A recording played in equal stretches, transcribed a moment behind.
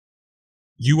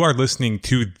You are listening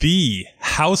to the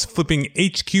House Flipping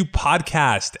HQ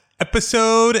podcast,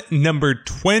 episode number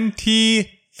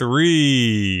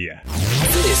 23.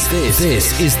 This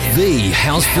is the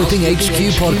House Flipping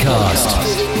HQ podcast.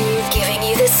 Giving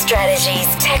you the strategies,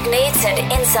 techniques,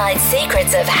 and inside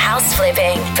secrets of house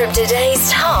flipping from today's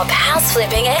top house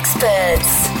flipping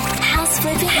experts.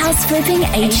 House Flipping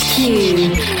HQ.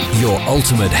 Your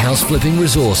ultimate house flipping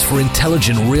resource for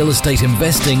intelligent real estate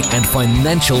investing and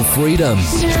financial freedom.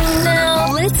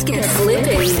 Now let's get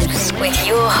flipping with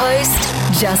your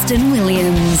host, Justin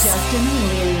Williams.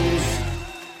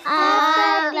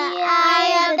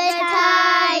 I am the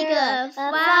tiger,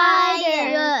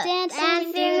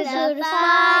 dancing through the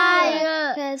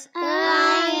fire, 'cause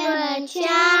I am a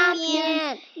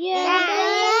champion. You're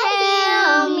gonna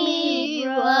hear me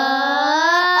roar.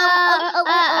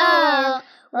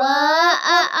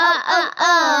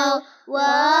 Whoa,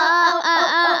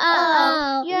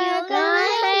 you're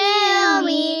gonna hear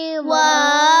me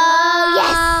roar.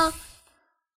 Yes!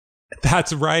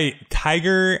 That's right.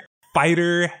 Tiger,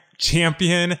 fighter,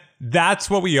 champion. That's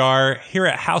what we are here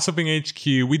at House Flipping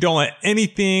HQ. We don't let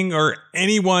anything or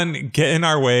anyone get in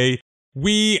our way.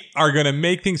 We are going to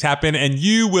make things happen and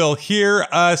you will hear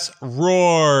us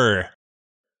roar.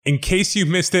 In case you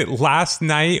missed it, last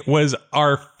night was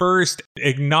our first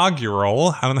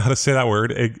inaugural. I don't know how to say that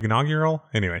word. Inaugural?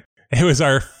 Anyway, it was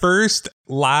our first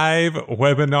live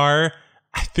webinar.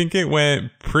 I think it went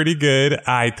pretty good.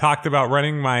 I talked about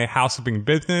running my house flipping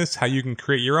business, how you can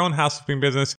create your own house flipping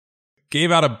business,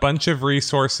 gave out a bunch of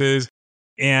resources,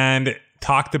 and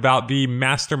talked about the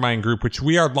mastermind group, which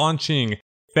we are launching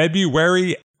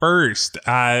February 1st.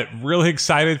 Really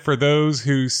excited for those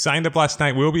who signed up last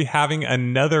night. We'll be having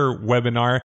another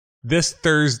webinar this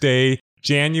Thursday,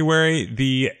 January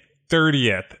the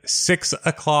 30th, 6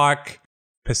 o'clock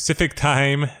Pacific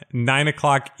time, 9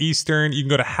 o'clock Eastern. You can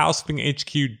go to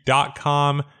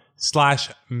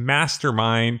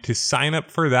houseflippinghq.com/mastermind to sign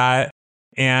up for that.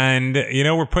 And,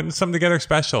 we're putting something together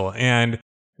special. And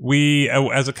we,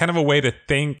 as a kind of a way to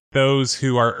thank those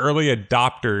who are early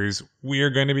adopters, we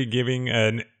are going to be giving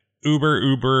an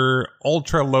uber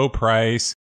ultra low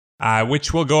price,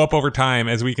 which will go up over time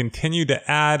as we continue to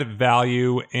add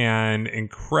value and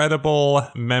incredible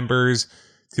members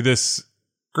to this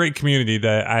great community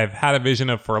that I've had a vision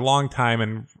of for a long time.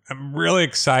 And I'm really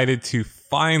excited to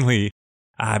finally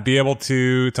be able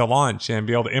to launch and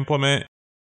be able to implement.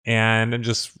 And I'm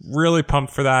just really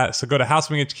pumped for that. So go to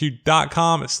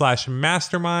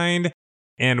houseflippinghq.com/mastermind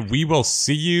and we will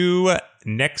see you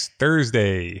next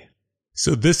Thursday.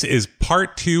 So this is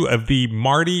part 2 of the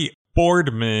Marty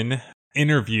Boardman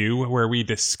interview where we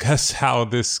discuss how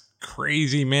this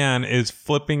crazy man is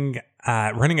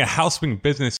running a house flipping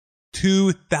business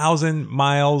 2,000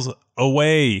 miles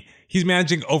away. He's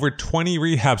managing over 20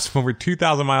 rehabs from over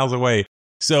 2,000 miles away.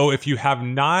 So if you have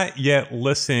not yet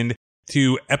listened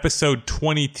to episode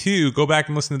 22, go back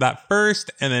and listen to that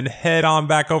first and then head on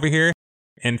back over here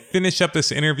and finish up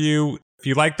this interview. If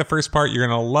you like the first part, you're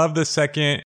going to love the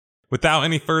second. Without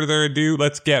any further ado,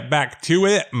 let's get back to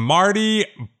it. Marty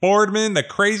Boardman, the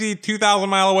crazy 2,000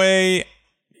 mile away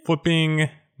flipping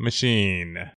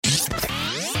machine.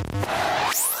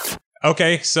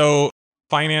 Okay, so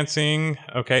financing.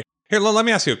 Okay. Here, let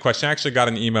me ask you a question. I actually got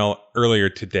an email earlier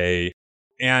today,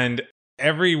 and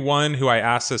everyone who I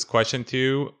asked this question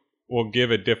to will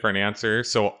give a different answer.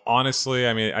 So honestly,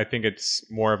 I think it's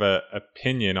more of an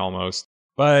opinion almost.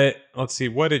 But let's see,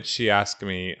 what did she ask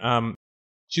me?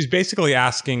 She's basically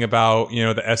asking about,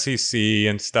 the SEC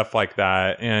and stuff like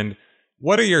that. And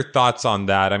what are your thoughts on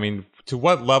that? To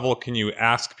what level can you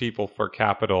ask people for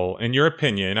capital? In your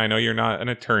opinion, I know you're not an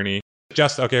attorney.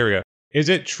 Okay, here we go. Is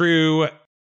it true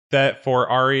that for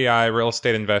REI real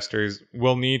estate investors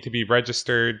will need to be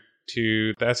registered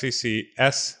to the SEC,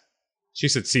 she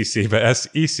said CC, but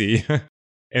SEC,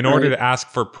 in order to ask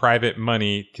for private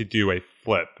money to do a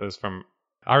flip? That's from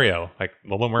Ariel, like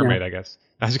Little Mermaid, yeah. I guess.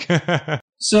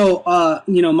 So,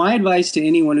 my advice to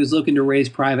anyone who's looking to raise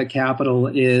private capital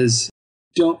is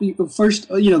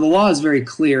the law is very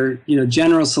clear.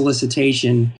 General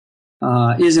solicitation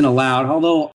isn't allowed.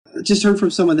 Although I just heard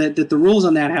from someone that the rules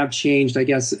on that have changed, I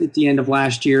guess, at the end of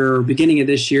last year or beginning of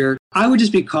this year. I would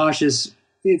just be cautious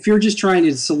if you're just trying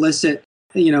to solicit,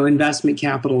 investment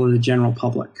capital of the general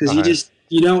public, because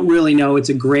you don't really know. It's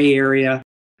a gray area.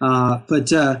 But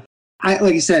like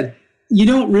I said, you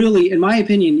don't really, in my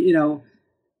opinion,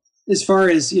 as far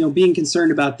as, being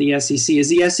concerned about the SEC, is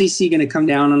the SEC going to come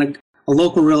down on a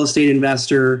local real estate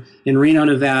investor in Reno,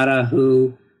 Nevada,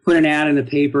 who put an ad in the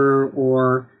paper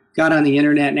or got on the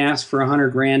internet and asked for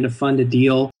 $100,000 to fund a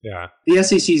deal. Yeah. The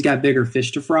SEC's got bigger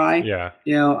fish to fry. Yeah.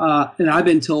 And I've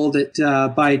been told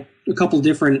that by a couple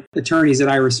different attorneys that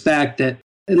I respect that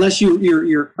unless you're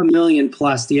 $1 million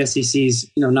plus, the SEC's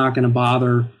not going to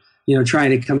bother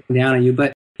trying to come down on you.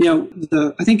 But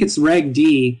I think it's Reg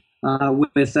D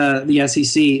with the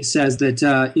SEC says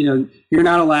that you're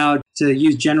not allowed to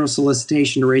use general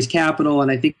solicitation to raise capital,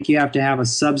 and I think you have to have a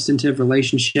substantive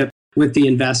relationship with the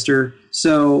investor.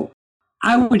 So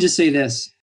I would just say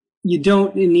this: you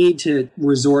don't need to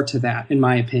resort to that, in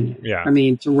my opinion. Yeah. I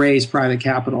mean, to raise private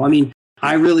capital. I mean,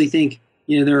 I really think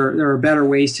there are better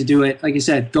ways to do it. Like I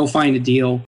said, go find a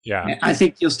deal. Yeah. I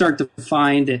think you'll start to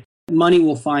find that money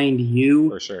will find you.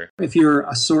 For sure. If you're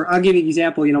I'll give you an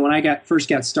example. When I first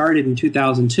got started in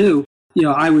 2002,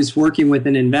 I was working with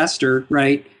an investor,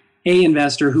 right? A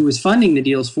investor who was funding the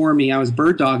deals for me. I was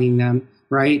bird dogging them,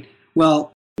 right?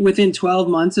 Well, within 12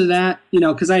 months of that,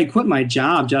 because I had quit my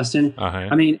job, Justin. Uh-huh.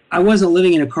 I mean, I wasn't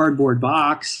living in a cardboard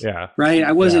box, right?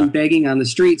 I wasn't begging on the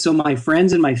street. So my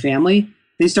friends and my family,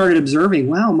 they started observing,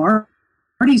 wow,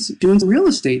 Marty's doing some real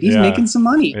estate. He's making some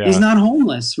money. Yeah. He's not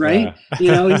homeless, right?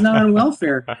 Yeah. He's not on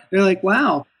welfare. They're like,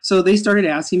 wow. So they started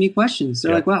asking me questions.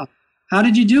 They're like, wow, how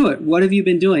did you do it? What have you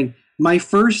been doing? My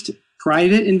first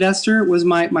private investor was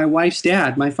my wife's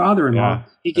dad, my father-in-law. Yeah.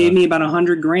 He gave me about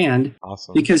 $100,000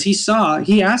 Awesome. because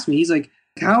he asked me, he's like,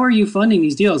 how are you funding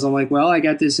these deals? I'm like, well, I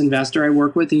got this investor I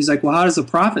work with. And he's like, well, how does the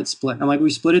profit split? I'm like,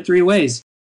 we split it 3 ways.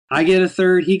 I get a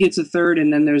third, he gets a third,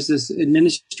 and then there's this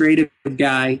administrative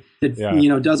guy that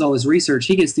does all his research.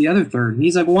 He gets the other third. And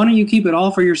he's like, well, why don't you keep it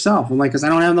all for yourself? I'm like, because I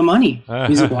don't have the money.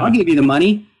 He's like, well, I'll give you the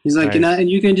money. He's like, Nice. and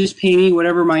you can just pay me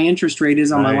whatever my interest rate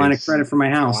is on my line of credit for my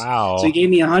house. Wow. So he gave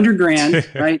me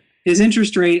 $100,000, right? His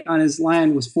interest rate on his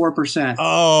line was 4%.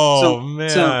 Oh, man.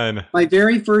 So my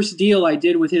very first deal I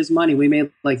did with his money, we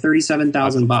made like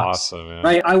 $37,000 bucks. Awesome, man.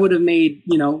 Right? I would have made,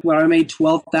 I made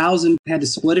 $12,000, had to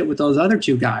split it with those other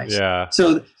 2 guys. Yeah.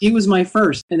 So he was my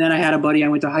first. And then I had a buddy I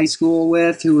went to high school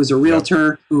with who was a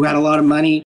realtor who had a lot of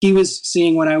money. He was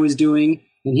seeing what I was doing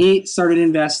and he started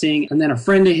investing. And then a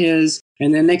friend of his.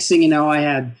 And then next thing you know, I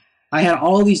had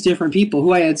all these different people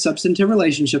who I had substantive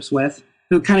relationships with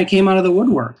who kind of came out of the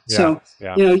woodwork.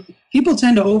 People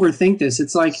tend to overthink this.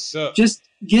 It's like, just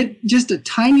get just a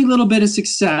tiny little bit of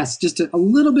success, just a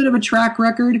little bit of a track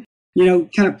record, kind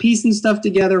of piecing stuff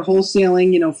together,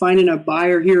 wholesaling, finding a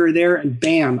buyer here or there, and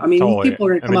bam. I mean, people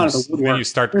are going to come out of the woodwork. Then you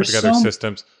start to put together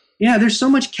systems. Yeah, there's so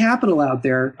much capital out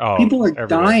there. Oh, people are everywhere.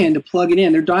 dying to plug it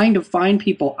in. They're dying to find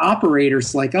people,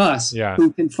 operators like us,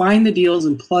 who can find the deals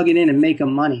and plug it in and make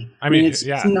them money. I mean, it's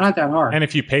not that hard. And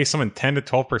if you pay someone 10 to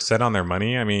 12% on their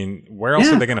money, I mean, where else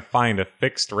are they going to find a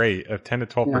fixed rate of 10 to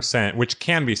 12%, which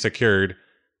can be secured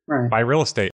by real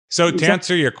estate? So to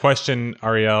answer your question,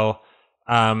 Ariel,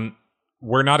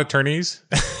 we're not attorneys.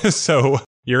 So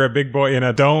you're a big boy,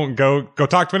 don't go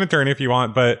talk to an attorney if you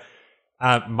want, but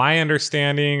my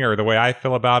understanding or the way I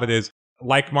feel about it is,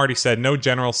 like Marty said, no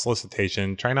general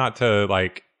solicitation. Try not to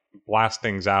blast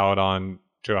things out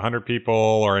to 100 people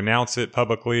or announce it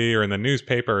publicly or in the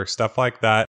newspaper or stuff like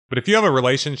that. But if you have a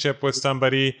relationship with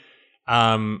somebody,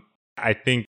 I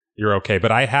think you're okay.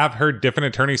 But I have heard different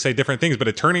attorneys say different things, but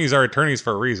attorneys are attorneys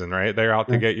for a reason, right? They're out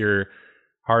to get your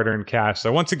hard-earned cash.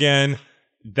 So once again,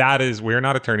 we're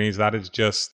not attorneys. That is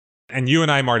just, and you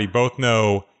and I, Marty, both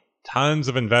know tons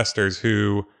of investors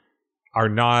who are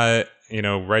not,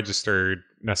 registered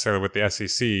necessarily with the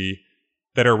SEC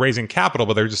that are raising capital,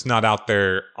 but they're just not out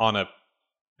there on a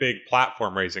big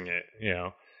platform raising it,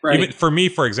 Right. Even for me,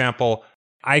 for example,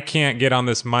 I can't get on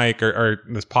this mic or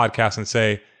this podcast and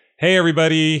say, hey,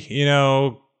 everybody,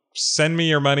 send me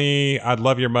your money. I'd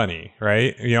love your money,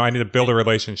 right? I need to build a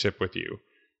relationship with you.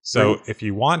 So if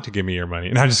you want to give me your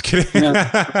money, no, I'm just kidding.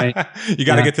 You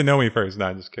got to get to know me first. No,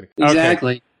 I'm just kidding.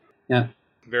 Exactly. Okay. Yeah.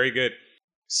 Very good.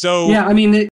 So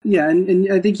and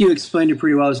I think you explained it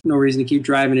pretty well. There's no reason to keep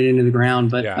driving it into the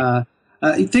ground, but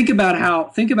think about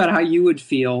how you would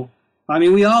feel. I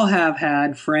mean, we all have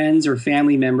had friends or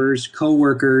family members,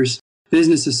 coworkers,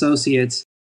 business associates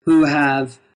who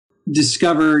have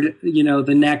discovered,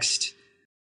 the next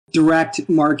direct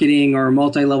marketing or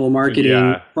multi-level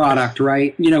marketing product,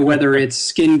 right? Whether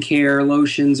it's skincare,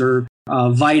 lotions, or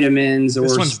vitamins or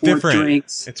sport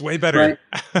drinks. It's way better.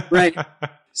 Right.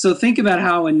 So think about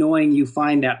how annoying you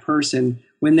find that person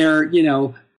when they're,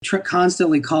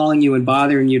 constantly calling you and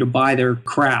bothering you to buy their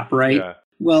crap, right? Yeah.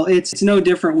 Well, it's no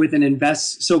different with an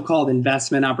so-called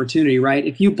investment opportunity, right?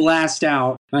 If you blast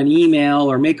out an email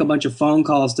or make a bunch of phone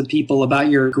calls to people about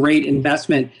your great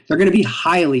investment, they're going to be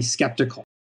highly skeptical.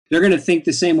 They're going to think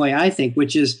the same way I think,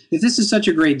 which is, if this is such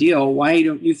a great deal, why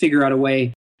don't you figure out a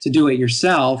way to do it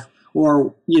yourself,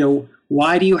 or,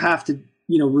 why do you have to,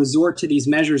 resort to these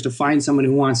measures to find someone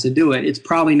who wants to do it? It's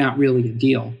probably not really a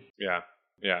deal. Yeah.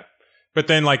 Yeah. But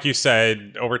then, like you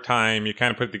said, over time, you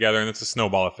kind of put it together and it's a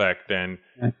snowball effect. And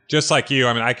just like you,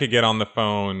 I mean, I could get on the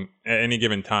phone at any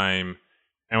given time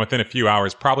and within a few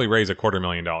hours, probably raise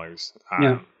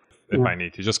 $250,000 if I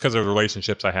need to, just because of the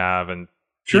relationships I have and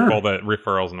people that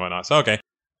referrals and whatnot. So, okay.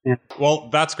 Yeah. Well,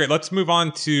 that's great. Let's move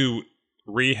on to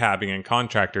rehabbing and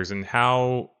contractors and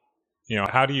how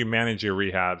do you manage your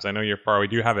rehabs? I know you're far away.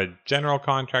 Do you have a general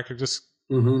contractor? Just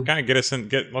kind of get us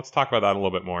in. Let's talk about that a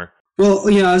little bit more. Well,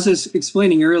 I was just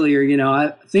explaining earlier,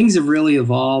 things have really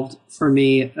evolved for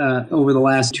me over the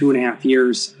last 2.5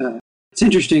 years. It's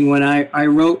interesting. When I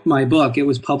wrote my book, it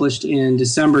was published in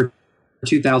December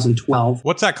 2012.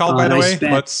 What's that called, by the way?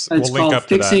 We'll link up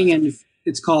to that.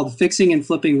 It's called Fixing and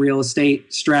Flipping Real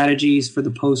Estate Strategies for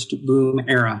the Post-Boom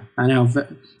Era. I know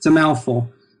it's a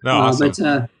mouthful. No,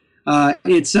 awesome. But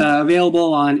it's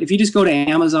available on, if you just go to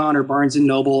Amazon or Barnes &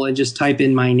 Noble and just type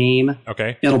in my name,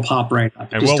 it'll pop right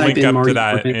up. And just we'll link up Marty to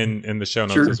that Flipping. in the show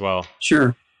notes as well.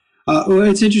 Sure. Well,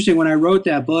 it's interesting. When I wrote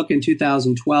that book in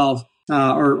 2012,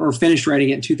 or finished writing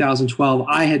it in 2012,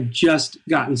 I had just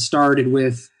gotten started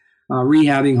with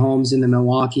rehabbing homes in the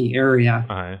Milwaukee area.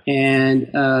 Uh-huh.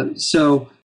 And so,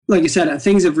 like I said,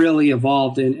 things have really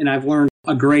evolved, and I've learned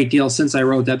a great deal since I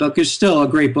wrote that book. It's still a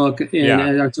great book, and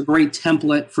it's a great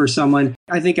template for someone.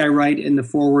 I think I write in the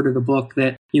foreword of the book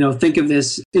that, think of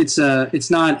this,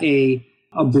 it's not a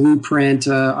blueprint.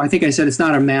 I think I said it's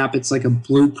not a map, it's like a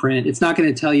blueprint. It's not going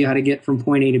to tell you how to get from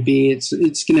point A to B. It's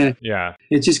just going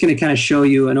to kind of show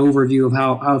you an overview of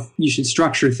how you should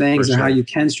structure things and how you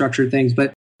can structure things.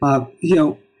 But,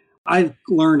 I've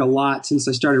learned a lot since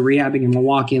I started rehabbing in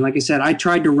Milwaukee. And like I said, I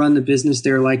tried to run the business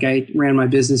there like I ran my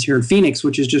business here in Phoenix,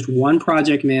 which is just one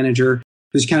project manager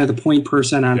who's kind of the point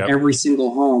person on every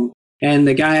single home. And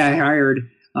the guy I hired,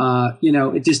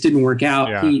 it just didn't work out.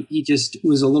 Yeah. He just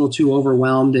was a little too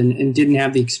overwhelmed and didn't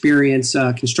have the experience,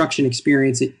 construction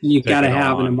experience that you got to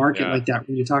have in a market like that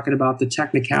when you're talking about the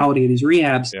technicality of these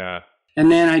rehabs. Yeah.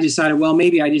 And then I decided, well,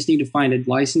 maybe I just need to find a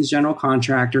licensed general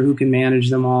contractor who can manage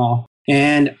them all.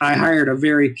 And I hired a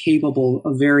very capable,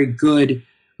 a very good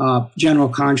general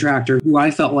contractor who I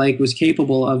felt like was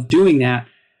capable of doing that.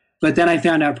 But then I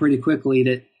found out pretty quickly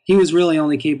that he was really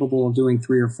only capable of doing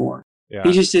 3 or 4. Yeah.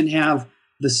 He just didn't have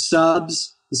the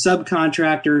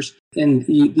subcontractors, and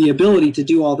the ability to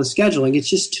do all the scheduling. It's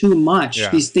just too much. Yeah.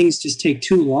 These things just take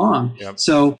too long. Yep.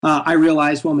 So I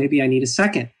realized, well, maybe I need a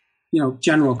second,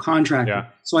 general contractor. Yeah.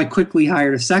 So I quickly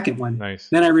hired a second one. Nice.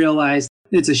 Then I realized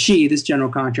it's a she, this general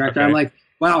contractor. Okay. I'm like,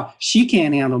 wow, she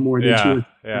can't handle more than 2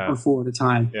 or 4 at a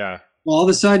time. Yeah. Well, all of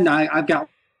a sudden, I've got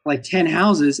like 10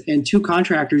 houses and 2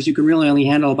 contractors. You can really only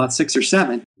handle about 6 or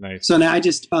 7. Nice. So now I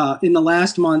just, in the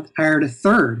last month, hired a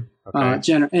third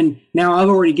and now I've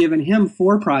already given him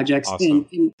 4 projects. Awesome.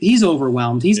 And he's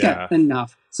overwhelmed. He's got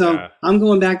enough. So I'm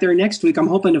going back there next week. I'm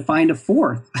hoping to find a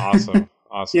 4th. Awesome.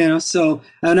 Awesome.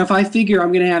 And if I figure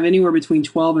I'm going to have anywhere between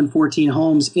 12 and 14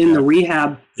 homes in the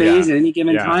rehab phase at any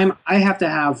given time, I have to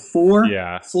have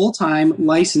 4 full-time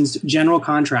licensed general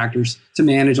contractors to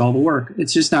manage all the work.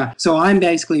 It's just not. So I'm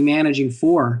basically managing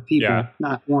 4 people,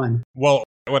 not 1. Well,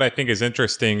 what I think is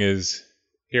interesting is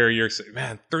here you're saying,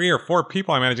 man, 3 or 4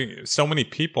 people I'm managing, so many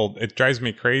people, it drives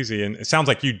me crazy. And it sounds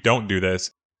like you don't do this.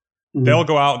 Mm-hmm. They'll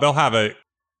go out, they'll have a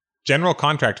general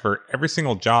contract for every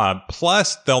single job.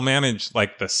 Plus they'll manage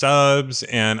like the subs.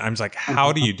 And I'm just like,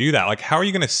 how do you do that? Like, how are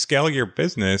you going to scale your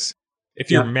business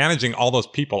if you're managing all those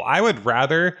people? I would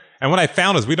rather, and what I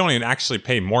found is we don't even actually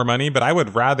pay more money, but I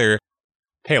would rather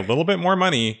pay a little bit more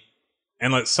money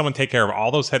and let someone take care of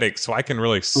all those headaches so I can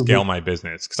really scale my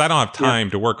business. Because I don't have time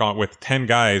to work on with 10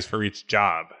 guys for each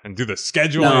job and do the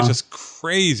schedule. It's just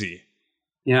crazy.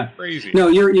 Yeah. Crazy. No,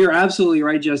 you're absolutely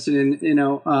right, Justin. And,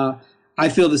 I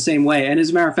feel the same way. And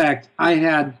as a matter of fact, I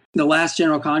had the last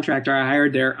general contractor I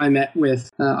hired there, I met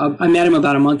him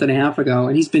about a month and a half ago,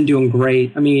 and he's been doing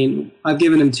great. I mean, I've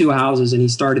given him 2 houses, and he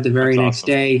started the very next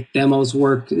day. Demos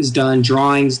work is done,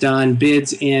 drawings done,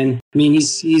 bids in. I mean,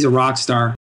 he's a rock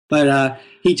star. But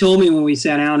he told me when we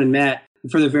sat down and met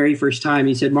for the very first time,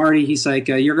 he said, Marty, he's like,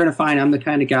 you're going to find I'm the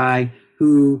kind of guy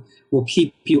who will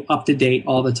keep you up to date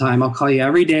all the time. I'll call you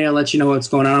every day. I'll let you know what's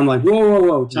going on. I'm like,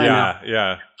 whoa, time out.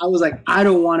 Yeah. I was like, I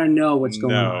don't want to know what's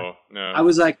going on. No. I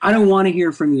was like, I don't want to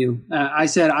hear from you. I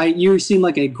said, you seem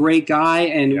like a great guy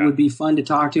and would be fun to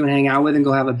talk to and hang out with and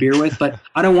go have a beer with, but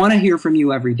I don't want to hear from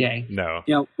you every day. No.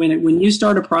 When you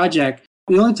start a project,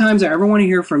 the only times I ever want to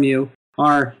hear from you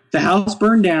are the house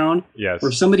burned down, Yes.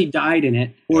 or somebody died in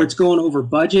it, or Yeah. it's going over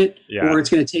budget, Yeah. or it's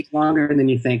going to take longer than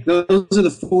you think. Those are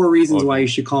the 4 reasons why you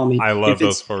should call me. I love If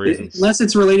it's- those 4 reasons. Unless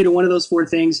it's related to one of those 4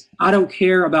 things, I don't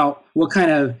care about what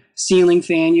kind of ceiling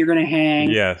fan you're going to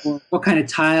hang, Yes. or what kind of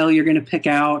tile you're going to pick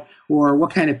out, or what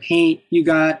kind of paint you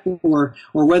got, or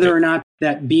whether or not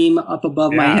that beam up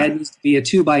above my Yeah. head needs to be a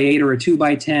 2x8 or a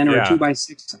 2x10 or Yeah. a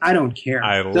 2x6. I don't care.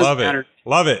 I Doesn't love it. matter.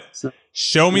 Love it. So,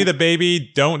 Show me the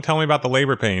baby. Don't tell me about the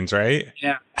labor pains, right?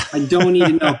 yeah, I don't need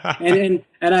to know.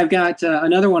 And I've got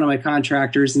another one of my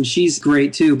contractors, and she's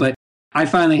great too. But I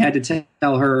finally had to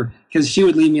tell her, because she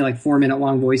would leave me like 4-minute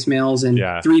long voicemails and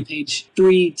Yeah.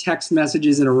 3 text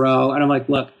messages in a row, and I'm like,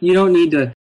 look, you don't need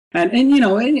to. And you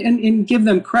know, and give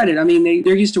them credit. I mean,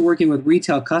 they're used to working with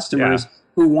retail customers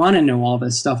who want to know all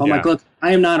this stuff. I'm Yeah. like, look,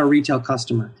 I am not a retail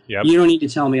customer. Yep. You don't need to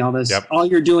tell me all this. Yep. All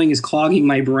you're doing is clogging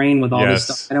my brain with all this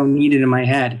Yes. stuff. I don't need it in my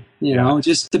head. You know,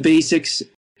 just the basics.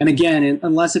 And again,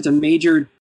 unless it's a major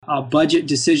budget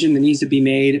decision that needs to be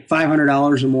made,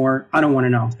 $500 or more, I don't want to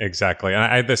know. Exactly. And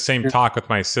I had the same talk with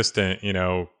my assistant, you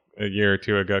know, a year or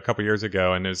two ago, a couple years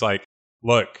ago. And it was like,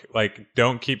 look, like,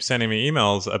 don't keep sending me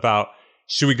emails about,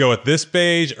 should we go with this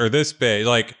beige or this beige?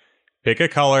 Like, pick a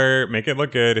color, make it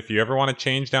look good. If you ever want to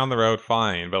change down the road,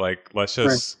 fine. But like, let's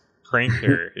just crank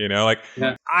here, you know, like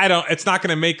it's not going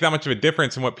to make that much of a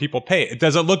difference in what people pay.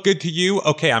 Does it look good to you?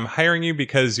 Okay. I'm hiring you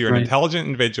because you're an intelligent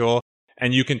individual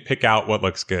and you can pick out what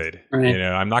looks good. You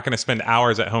know, I'm not going to spend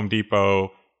hours at Home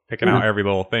Depot picking out every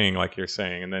little thing like you're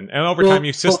saying. And over time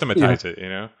you systematize it, you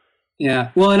know?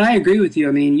 Yeah. Well, and I agree with you.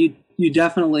 I mean, you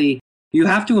definitely, you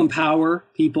have to empower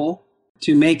people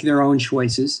to make their own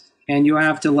choices. And you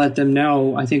have to let them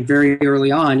know, I think very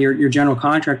early on, your general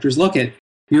contractors, look at,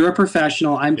 you're a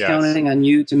professional. I'm counting on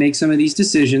you to make some of these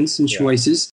decisions and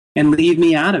choices and leave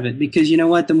me out of it. Because you know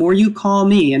what? The more you call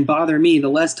me and bother me, the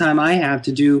less time I have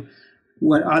to do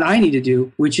what I need to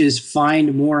do, which is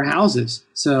find more houses.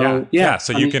 So,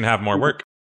 So you can have more work.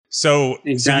 So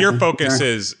your focus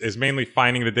is mainly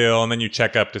finding the deal, and then you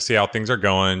check up to see how things are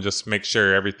going. Just make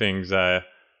sure everything's on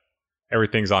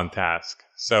task.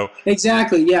 So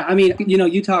exactly. Yeah. I mean, you know,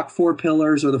 you talk 4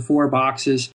 pillars or the 4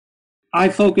 boxes. I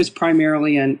focus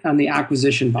primarily on the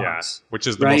acquisition box, which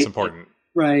is the most important.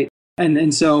 Right.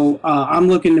 And so I'm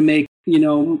looking to make, you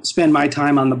know, spend my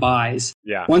time on the buys.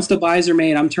 Yeah. Once the buys are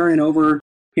made, I'm turning over,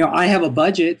 you know, I have a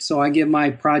budget. So I give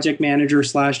my project manager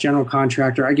 / general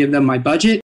contractor, I give them my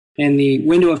budget and the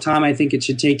window of time I think it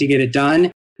should take to get it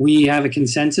done. We have a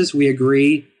consensus. We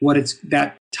agree what it's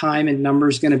that time and number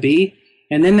is going to be.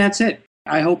 And then that's it.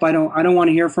 I hope I don't want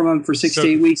to hear from them for 6 to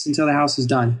 8 weeks until the house is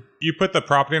done. You put the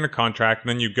property under contract, and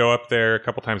then you go up there a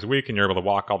couple times a week, and you're able to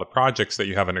walk all the projects that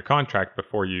you have under contract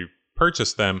before you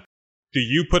purchase them. Do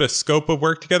you put a scope of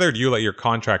work together, or do you let your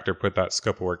contractor put that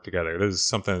scope of work together? This is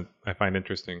something I find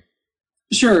interesting.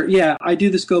 Sure. Yeah, I do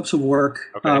the scopes of work,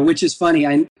 which is funny.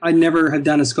 I never have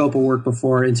done a scope of work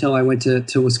before until I went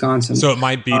to Wisconsin. So it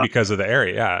might be because of the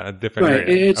area, a different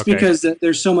area. It's because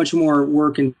there's so much more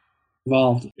work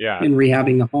involved in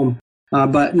rehabbing the home,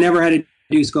 but never had to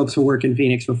do scopes of work in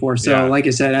Phoenix before. So like I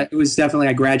said, it was definitely,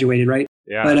 I graduated, right?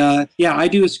 Yeah. But I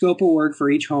do a scope of work for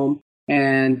each home.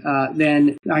 And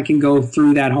then I can go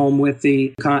through that home with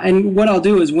and what I'll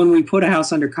do is when we put a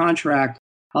house under contract,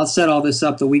 I'll set all this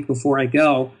up the week before I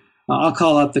go. I'll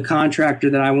call up the contractor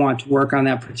that I want to work on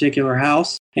that particular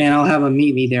house, and I'll have him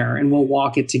meet me there, and we'll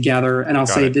walk it together, and I'll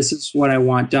say, this is what I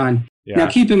want done. Yeah. Now,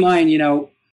 keep in mind, you know,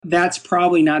 that's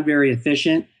probably not very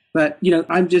efficient, but, you know,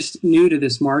 I'm just new to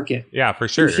this market. Yeah, for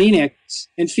sure.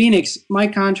 In Phoenix, my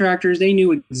contractors, they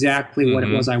knew exactly what it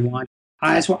was I want.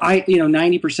 That's why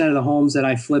 90% of the homes that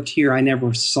I flipped here, I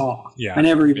never saw. Yeah. I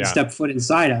never even stepped foot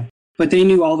inside of. But they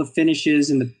knew all the finishes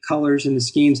and the colors and the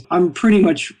schemes. I'm pretty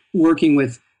much working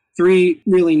with 3,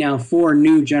 really now 4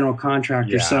 new general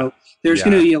contractors. So there's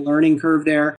going to be a learning curve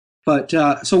there. But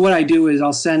so what I do is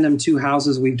I'll send them 2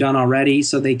 houses we've done already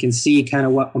so they can see kind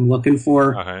of what I'm looking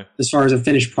for as far as a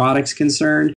finished product's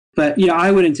concerned. But, you know,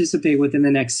 I would anticipate within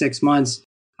the next 6 months,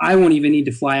 I won't even need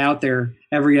to fly out there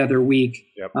every other week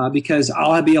because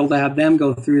I'll be able to have them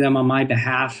go through them on my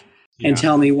behalf and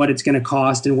tell me what it's going to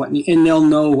cost and and they'll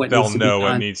know what needs to be done.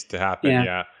 What needs to happen.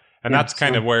 And that's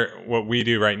kind of what we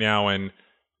do right now. And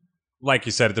like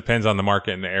you said, it depends on the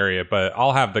market and the area, but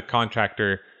I'll have the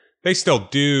contractor, they still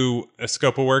do a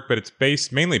scope of work, but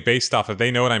it's mainly based off of, they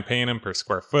know what I'm paying them per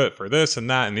square foot for this and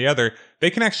that and the other.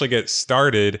 They can actually get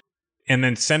started and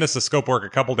then send us a scope of work a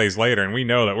couple days later, and we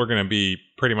know that we're going to be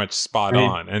pretty much spot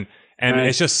on. And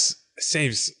it just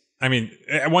saves. I mean,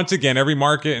 once again, every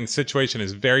market and situation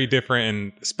is very different,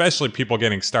 and especially people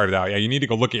getting started out. Yeah, you need to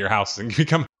go look at your house and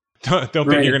become don't think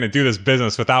Right. you're going to do this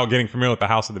business without getting familiar with the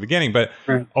house at the beginning. But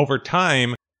Right. over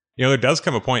time, there does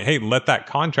come a point, hey, let that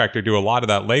contractor do a lot of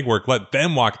that legwork. Let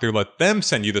them walk through, let them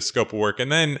send you the scope of work.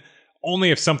 And then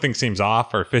only if something seems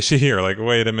off or fishy or like,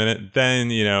 wait a minute, then,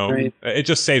 Right. it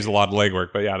just saves a lot of legwork.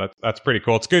 But yeah, that's pretty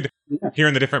cool. It's good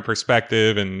hearing the different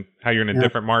perspective and how you're in a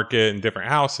different market and different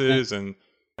houses. And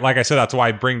like I said, that's why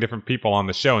I bring different people on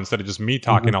the show instead of just me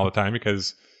talking all the time,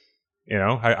 because,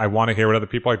 I want to hear what other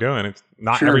people are doing. It's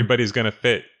not Sure. everybody's going to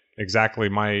fit exactly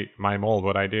my mold,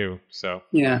 what I do. So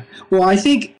Yeah. Well, I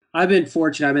think I've been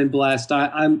fortunate. I've been blessed.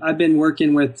 I've been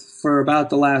working with, for about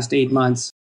the last 8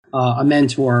 months, a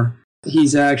mentor.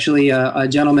 He's actually a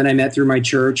gentleman I met through my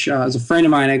church. As a friend of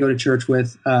mine I go to church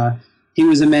with. He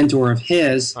was a mentor of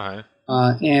his.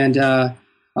 And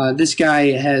this guy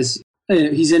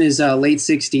he's in his late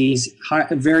 60s,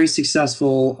 a very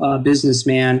successful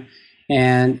businessman.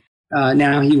 And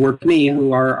now he worked with me,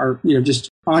 who are just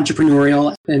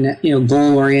entrepreneurial and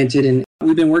goal oriented, and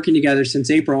we've been working together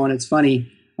since April. And it's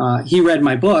funny, he read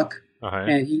my book,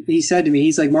 and he said to me,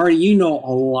 he's like, Marty, you know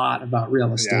a lot about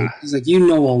real estate. Yeah. He's like, you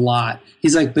know a lot.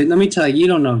 He's like, but let me tell you, you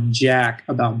don't know jack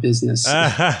about business.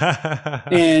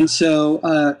 And so,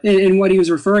 and what he was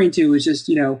referring to was just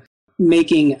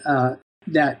making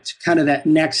that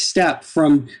next step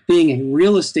from being a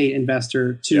real estate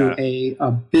investor to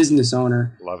a business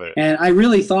owner. Love it. And I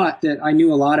really thought that I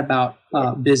knew a lot about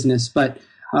business, but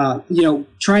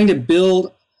trying to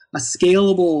build a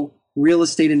scalable real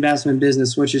estate investment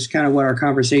business, which is kind of what our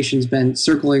conversation's been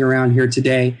circling around here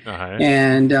today.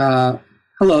 And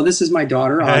hello, this is my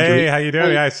daughter, Audrey. Hey, how you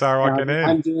doing? Yeah, I saw her walking in.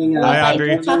 I'm doing. Hi,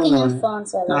 Audrey. You're talking on the phone,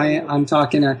 so I'm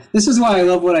talking. This is why I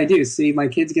love what I do. See, my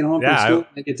kids get home from school.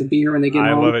 I get to be here when they get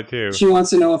home. I love it too. She wants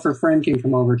to know if her friend can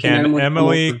come over. Can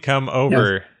Emily come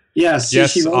over? Yes.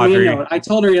 Yes, she wrote Audrey. me a note. I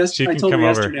told her yesterday. Over.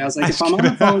 I was like, if I'm on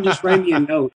the phone, just write me a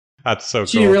note. That's so cool.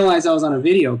 She didn't realize I was on a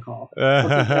video call. Okay,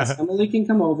 yes, Emily can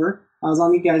come over. As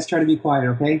long as you guys try to be quiet,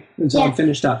 okay? Until I'm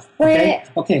finished up. Okay?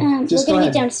 Okay, just we're go gonna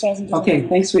ahead. get downstairs and do Okay, something.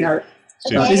 thanks, sweetheart.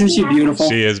 Okay. Isn't she beautiful?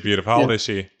 She is beautiful. How old is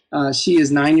she? She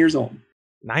is 9 years old.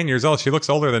 9 years old. She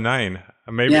looks older than 9.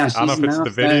 Maybe Yeah, I don't know if she's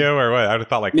it's the now video or what. I would have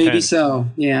thought like Maybe 10. so.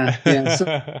 Yeah.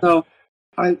 So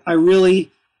I really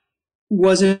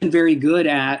wasn't very good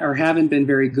at, or haven't been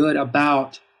very good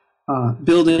about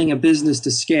building a business to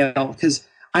scale, because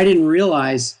I didn't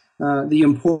realize the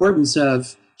importance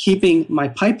of keeping my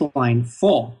pipeline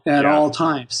full at all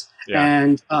times.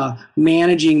 And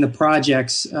managing the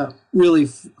projects really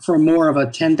from more of a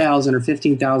 10,000 or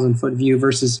 15,000 foot view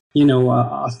versus,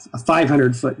 a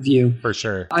 500 foot view. For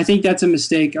sure. I think that's a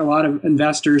mistake. A lot of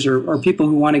investors or people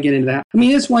who want to get into that. I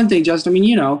mean, it's one thing, Justin. I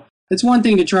mean, it's one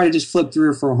thing to try to just flip 3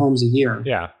 or 4 homes a year.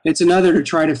 Yeah. It's another to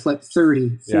try to flip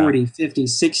 30, 40, 50,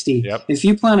 60. Yep. If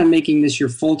you plan on making this your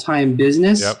full-time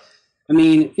business, I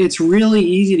mean, it's really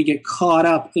easy to get caught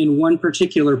up in one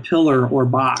particular pillar or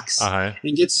box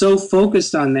and get so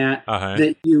focused on that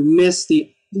that you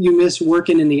miss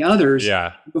working in the others.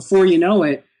 Yeah. Before you know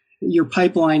it, your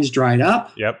pipeline's dried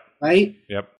up. Yep. Right?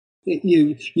 Yep.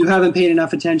 You haven't paid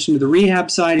enough attention to the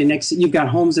rehab side, and next you've got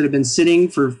homes that have been sitting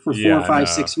for 4, 5,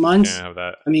 6 months. Can't have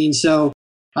that. I mean, so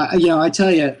I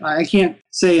tell you, I can't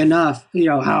say enough.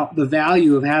 How the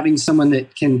value of having someone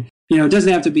that can. It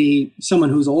doesn't have to be someone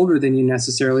who's older than you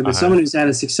necessarily, but someone who's had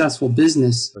a successful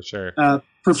business. For sure.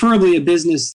 Preferably a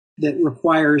business that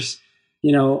requires,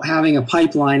 having a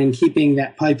pipeline and keeping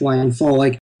that pipeline full.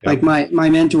 Like my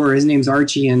mentor, his name's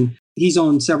Archie, and he's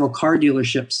owned several car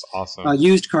dealerships,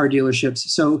 used car dealerships.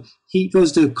 So he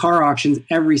goes to car auctions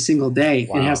every single day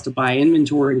and has to buy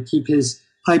inventory to keep his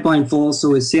pipeline full.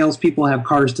 So his salespeople have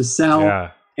cars to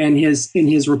sell, and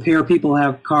his repair people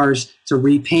have cars to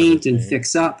repaint and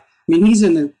fix up. I mean, he's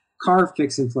in the car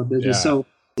fix and flip business. So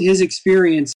his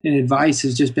experience and advice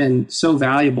has just been so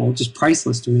valuable, just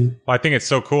priceless to me. Well, I think it's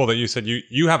so cool that you said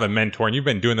you have a mentor and you've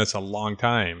been doing this a long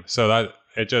time. So that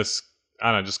it just,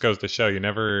 I don't know, just goes to show you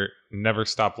never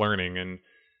stop learning. And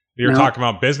you're talking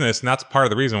about business, and that's part of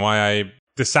the reason why I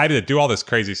decided to do all this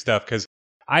crazy stuff, because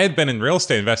I had been in real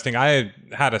estate investing. I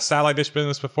had a satellite dish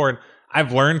business before, and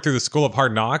I've learned through the school of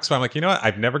hard knocks. So I'm like, what?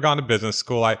 I've never gone to business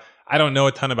school. I don't know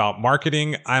a ton about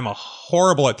marketing. I'm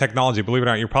horrible at technology. Believe it or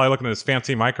not, you're probably looking at this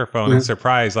fancy microphone and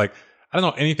surprised. Like, I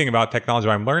don't know anything about technology,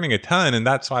 but I'm learning a ton. And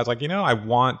that's why I was like, I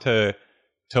want to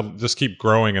just keep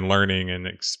growing and learning and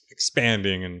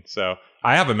expanding. And so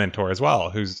I have a mentor as well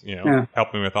who's,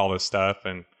 helping me with all this stuff.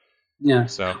 And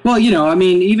so, well, I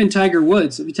mean, even Tiger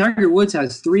Woods. Tiger Woods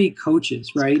has 3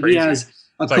 coaches, right? He has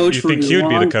a coach for his you'd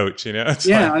be the coach, It's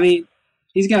I mean,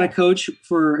 he's got a coach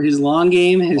for his long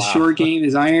game, his short game,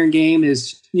 his iron game,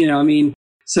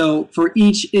 so for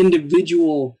each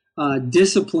individual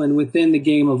discipline within the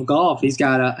game of golf. He's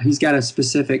got a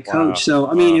specific coach. Wow. So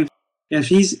I mean, if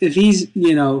he's he's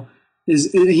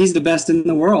the best in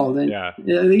the world, and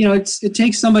it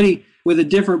takes somebody with a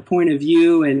different point of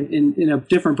view and in a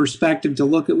different perspective to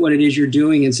look at what it is you're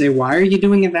doing and say, why are you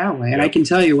doing it that way? And I can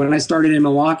tell you, when I started in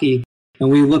Milwaukee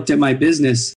and we looked at my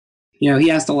business,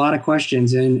 he asked a lot of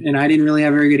questions and I didn't really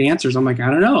have very good answers. I'm like, I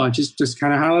don't know. It's just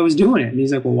kind of how I was doing it. And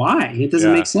he's like, well, why? It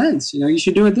doesn't make sense. You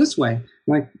should do it this way. I'm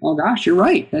like, oh gosh, you're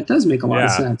right. That does make a lot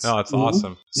of sense. No, that's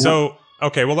awesome. Yeah. So,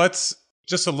 okay, well, let's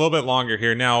just a little bit longer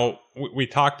here. Now, we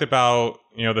talked about,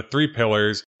 the 3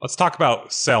 pillars. Let's talk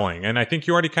about selling. And I think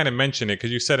you already kind of mentioned it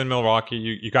because you said in Milwaukee,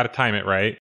 you got to time it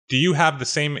right. Do you have the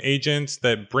same agents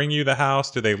that bring you the house?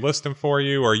 Do they list them for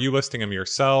you? Or are you listing them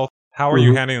yourself? How are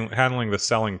you handling the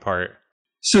selling part?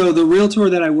 So the realtor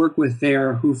that I work with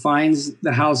there, who finds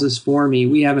the houses for me,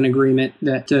 we have an agreement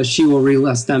that she will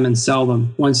relist them and sell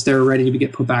them once they're ready to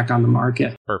get put back on the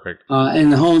market. Perfect.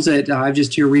 And the homes that I've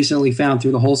just here recently found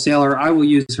through the wholesaler, I will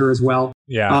use her as well.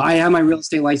 Yeah. I have my real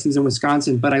estate license in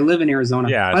Wisconsin, but I live in Arizona.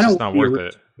 Yeah, it's just not worth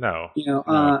it. No.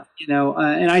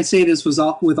 And I say this with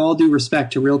all due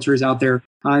respect to realtors out there.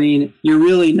 I mean, you're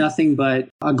really nothing but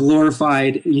a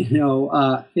glorified,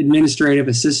 administrative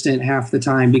assistant half the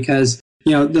time because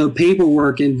the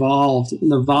paperwork involved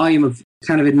and the volume of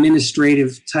kind of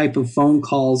administrative type of phone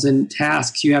calls and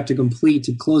tasks you have to complete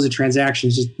to close a transaction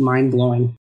is just mind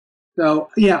blowing. So,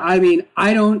 I mean,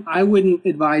 I wouldn't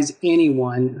advise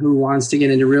anyone who wants to get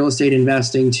into real estate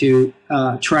investing to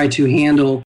try to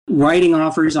handle writing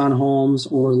offers on homes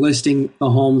or listing the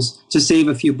homes to save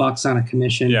a few bucks on a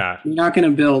commission. Yeah. You're not going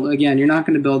to build a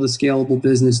scalable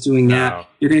business doing that. No.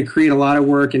 You're going to create a lot of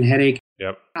work and headache.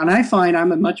 Yep. And I find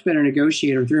I'm a much better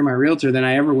negotiator through my realtor than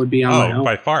I ever would be on my own.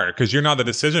 By far, because you're not the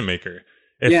decision maker.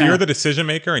 If you're the decision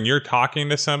maker and you're talking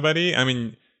to somebody, I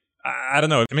mean, I don't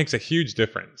know, it makes a huge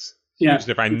difference. Huge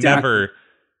difference. Exactly.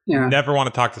 I never want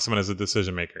to talk to someone as a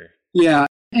decision maker. Yeah.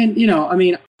 And,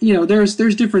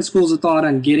 there's different schools of thought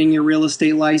on getting your real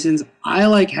estate license. I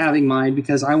like having mine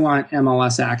because I want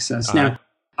MLS access. Now,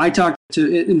 I talk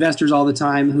to investors all the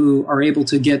time who are able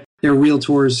to get their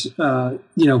realtors,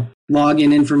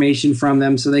 login information from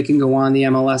them so they can go on the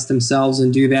MLS themselves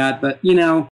and do that. But,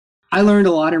 I learned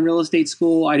a lot in real estate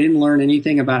school. I didn't learn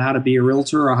anything about how to be a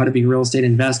realtor or how to be a real estate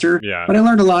investor. Yeah. But I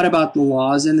learned a lot about the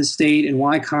laws in the state and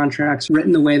why contracts are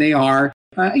written the way they are.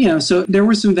 So there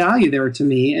was some value there to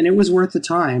me, and it was worth the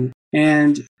time.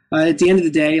 And at the end of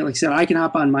the day, like I said, I can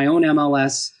hop on my own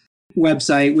MLS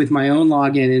website with my own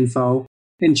login info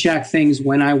and check things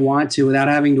when I want to without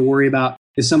having to worry about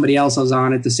if somebody else is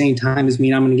on at the same time as me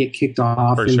and I'm going to get kicked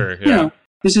off. For sure, yeah.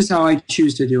 This is how I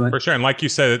choose to do it. For sure. And like you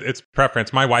said, it's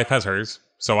preference. My wife has hers,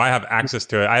 so I have access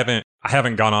to it. I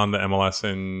haven't gone on the MLS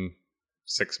in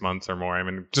 6 months or more. I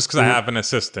mean, just because I have an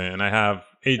assistant and I have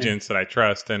agents that I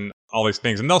trust and all these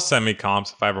things, and they'll send me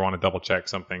comps if I ever want to double check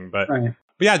something. But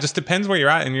yeah, it just depends where you're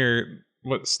at in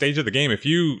what stage of the game. If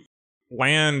you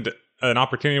land an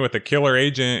opportunity with a killer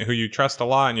agent who you trust a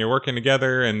lot and you're working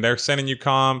together and they're sending you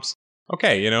comps,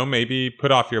 okay, maybe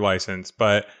put off your license.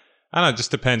 But I don't know, it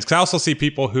just depends. Because I also see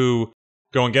people who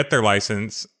go and get their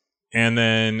license and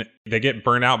then they get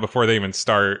burnt out before they even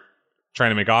start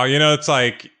trying to make all. It's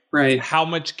like, how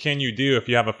much can you do if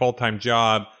you have a full-time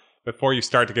job before you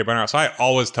start to get burnt out? So I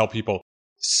always tell people,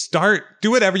 do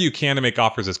whatever you can to make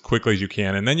offers as quickly as you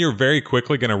can. And then you're very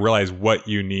quickly going to realize what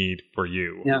you need for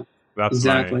you. Yeah, that's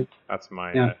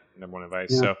my number one advice.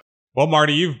 Yeah. So, well,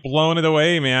 Marty, you've blown it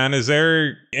away, man. Is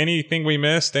there anything we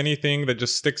missed? Anything that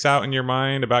just sticks out in your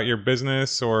mind about your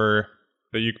business or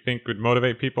that you think would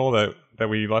motivate people that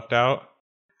we left out?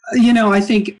 I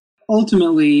think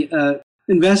ultimately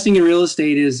investing in real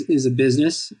estate is a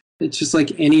business. It's just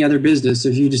like any other business.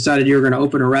 If you decided you were going to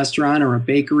open a restaurant or a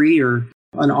bakery or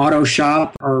an auto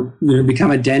shop or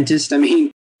become a dentist, I mean,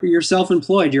 you're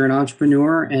self-employed, you're an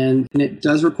entrepreneur, and it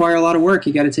does require a lot of work.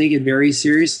 You got to take it very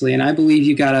seriously. And I believe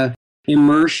you got to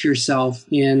immerse yourself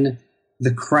in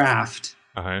the craft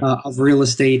of real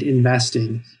estate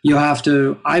investing. You have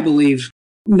to, I believe,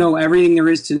 know everything there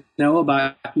is to know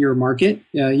about your market.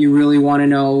 You really want to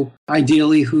know,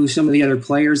 ideally, who some of the other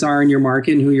players are in your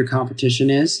market and who your competition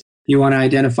is. You want to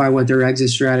identify what their exit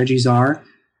strategies are.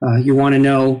 You want to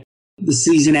know the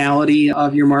seasonality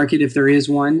of your market, if there is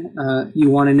one. You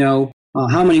want to know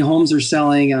how many homes are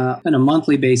selling on a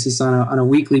monthly basis, on a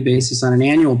weekly basis, on an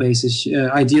annual basis.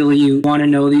 Ideally, you want to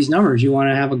know these numbers. You want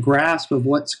to have a grasp of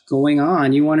what's going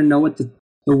on. You want to know what the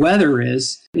weather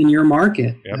is in your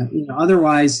market. Yep.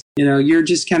 Otherwise, you're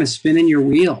just kind of spinning your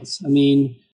wheels. I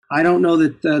mean, I don't know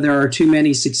that there are too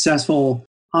many successful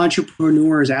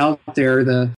entrepreneurs out there,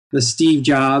 the Steve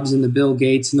Jobs and the Bill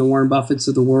Gates and the Warren Buffetts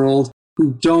of the world,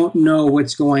 who don't know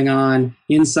what's going on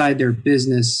inside their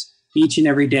business each and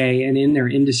every day and in their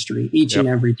industry each and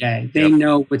every day. They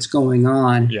know what's going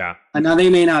on. Yeah. And now they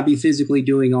may not be physically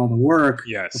doing all the work.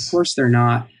 Yes. Of course they're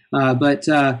not. But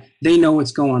they know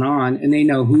what's going on and they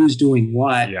know who's doing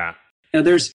what. Yeah.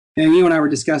 Now and you and I were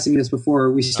discussing this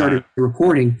before we started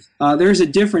recording. There's a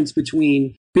difference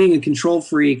between being a control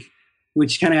freak,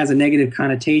 which kind of has a negative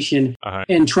connotation,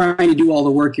 and trying to do all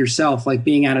the work yourself, like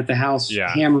being out at the house,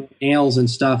 hammering nails and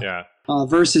stuff,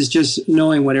 versus just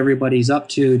knowing what everybody's up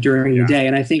to during the day.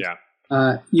 And I think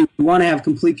you want to have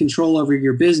complete control over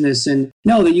your business and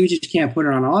know that you just can't put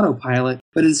it on autopilot.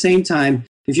 But at the same time,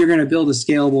 if you're going to build a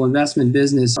scalable investment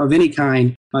business of any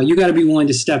kind, you got to be willing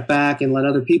to step back and let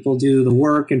other people do the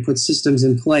work and put systems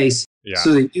in place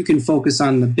so that you can focus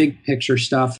on the big picture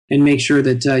stuff and make sure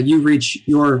that you reach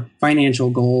your financial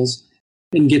goals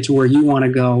and get to where you want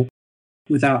to go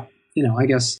without,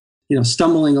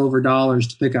 stumbling over dollars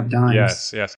to pick up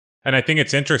dimes. Yes. And I think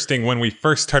it's interesting when we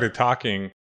first started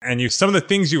talking and some of the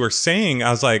things you were saying, I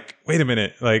was like, wait a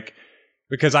minute,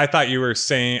 because I thought you were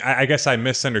saying, I guess I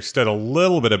misunderstood a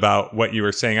little bit about what you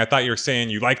were saying. I thought you were saying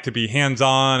you like to be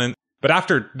hands-on. But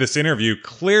after this interview,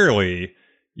 clearly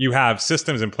you have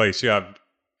systems in place. You have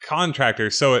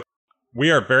contractors. So we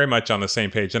are very much on the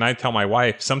same page. And I tell my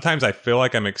wife, sometimes I feel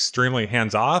like I'm extremely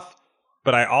hands-off,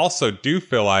 but I also do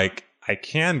feel like I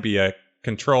can be a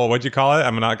control, what'd you call it?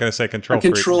 I'm not going to say control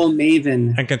freak. Control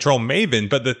maven. And control maven.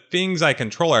 But the things I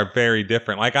control are very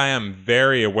different. Like I am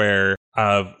very aware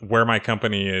of where my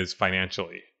company is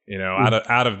financially,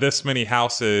 out of this many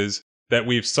houses that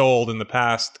we've sold in the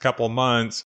past couple of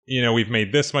months, we've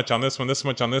made this much on this one, this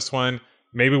much on this one.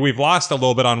 Maybe we've lost a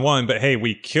little bit on one, but hey,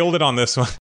 we killed it on this one.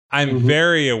 I'm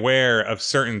very aware of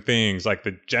certain things like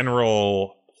the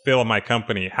general feel of my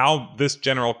company, how this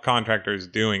general contractor is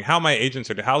doing, how my agents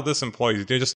are doing, how this employee is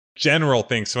doing, just general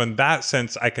things. So in that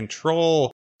sense, I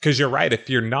control, because you're right. If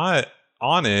you're not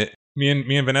on it, me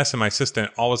and Vanessa, my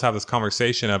assistant, always have this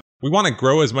conversation of we want to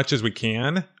grow as much as we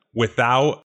can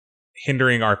without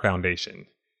hindering our foundation.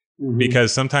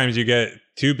 Because sometimes you get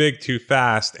too big too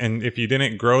fast. And if you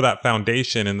didn't grow that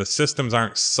foundation and the systems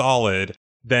aren't solid,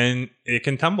 then it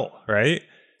can tumble, right?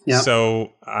 Yep.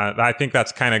 So I think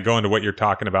that's kind of going to what you're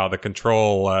talking about, the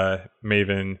control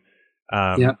maven,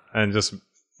 and just,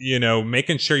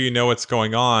 making sure you know what's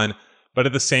going on. But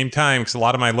at the same time, because a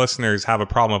lot of my listeners have a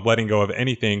problem of letting go of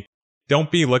anything, don't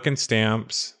be licking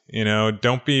stamps,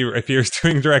 don't be, if you're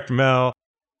doing direct mail,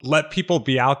 let people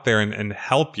be out there and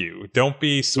help you. Don't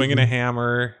be swinging a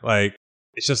hammer.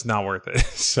 It's just not worth it.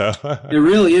 So it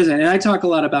really isn't. And I talk a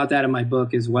lot about that in my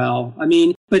book as well. I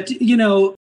mean, but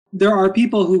there are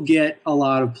people who get a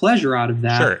lot of pleasure out of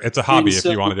that. Sure. It's a hobby if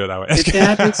you want to do it that way. If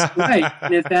that is right.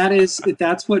 And if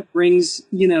that's what brings,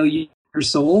 your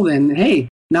soul, then hey,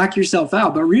 knock yourself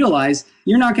out, but realize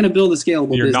you're not going to build a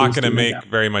scalable business. You're not going to make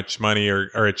very much money or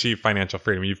achieve financial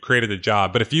freedom. You've created a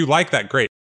job. But if you like that, great.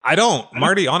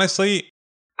 Marty, honestly,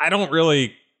 I don't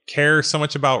really care so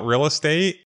much about real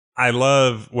estate. I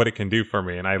love what it can do for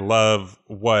me. And I love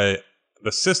what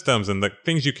the systems and the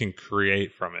things you can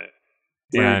create from it.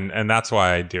 Right. And that's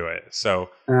why I do it. So,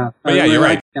 but yeah, you're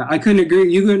right. I couldn't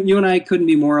agree. You and I couldn't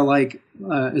be more alike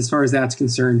as far as that's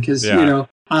concerned. Because,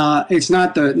 it's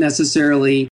not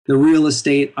necessarily the real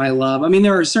estate I love. I mean,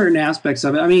 there are certain aspects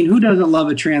of it. I mean, who doesn't love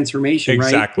a transformation,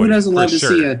 right? Who doesn't love to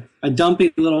see a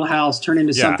dumpy little house turn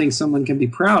into something someone can be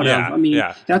proud of? I mean,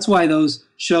 that's why those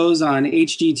shows on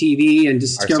HGTV and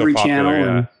Discovery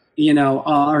Channel and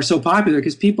are so popular,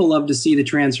 because people love to see the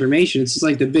transformation. It's just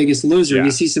like The Biggest Loser.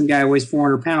 You see some guy who weighs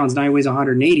 400 pounds, now he weighs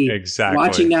 180. Exactly.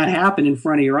 Watching that happen in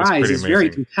front of your eyes is very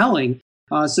compelling.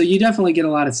 So you definitely get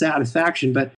a lot of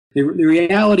satisfaction. But the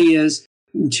reality is,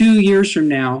 2 years from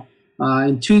now,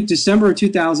 in December of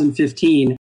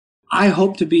 2015, I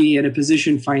hope to be in a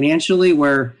position financially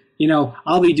where,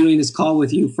 I'll be doing this call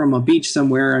with you from a beach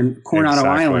somewhere in Coronado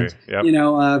Island,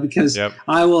 because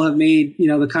I will have made,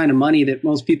 the kind of money that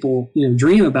most people,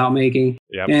 dream about making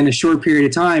in a short period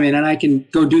of time. And then I can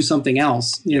go do something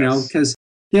else, because,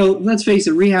 let's face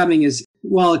it, rehabbing is,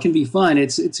 while it can be fun,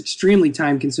 it's extremely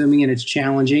time consuming and it's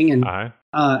challenging and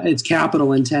it's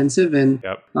capital intensive. And,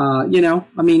 I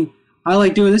mean, I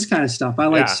like doing this kind of stuff. I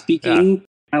like speaking.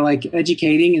 I like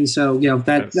educating. And so,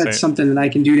 that's something that I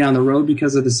can do down the road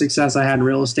because of the success I had in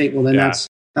real estate. Well, then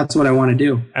that's what I want to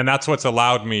do. And that's what's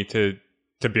allowed me to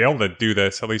be able to do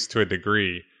this, at least to a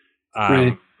degree.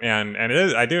 Right. And it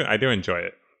is, I do enjoy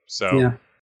it. So,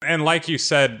 and like you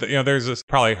said, there's this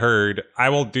probably heard, I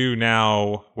will do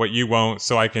now what you won't,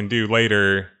 so I can do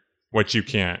later what you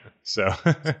can't. So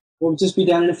we'll just be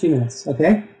done in a few minutes.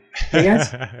 Okay. Hey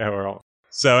guys.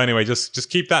 So anyway, just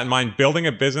keep that in mind. Building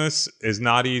a business is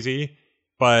not easy,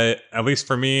 but at least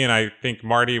for me, and I think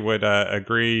Marty would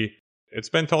agree, it's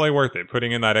been totally worth it.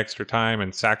 Putting in that extra time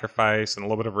and sacrifice and a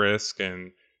little bit of risk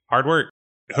and hard work,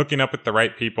 hooking up with the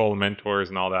right people, mentors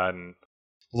and all that, and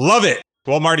love it.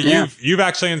 Well, Marty, you've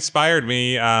actually inspired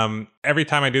me. Every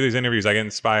time I do these interviews, I get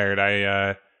inspired.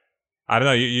 I don't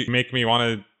know, you make me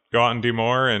want to go out and do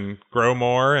more and grow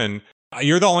more. And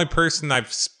you're the only person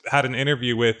I've had an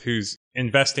interview with who's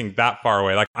investing that far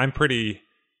away. Like, I'm pretty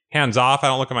hands off. I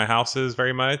don't look at my houses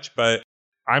very much, but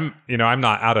I'm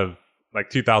not out of like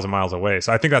 2,000 miles away.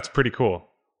 So I think that's pretty cool.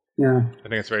 Yeah. I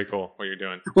think it's very cool what you're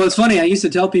doing. Well, it's funny. I used to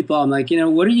tell people, I'm like,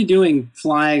 what are you doing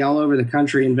flying all over the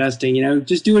country investing?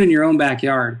 Just do it in your own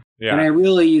backyard. Yeah. And I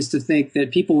really used to think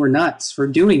that people were nuts for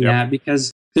doing that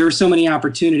because there were so many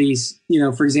opportunities,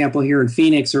 for example, here in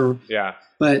Phoenix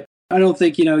but I don't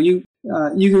think, you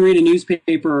can read a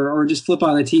newspaper or just flip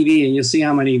on the TV and you'll see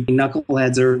how many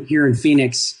knuckleheads are here in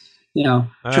Phoenix,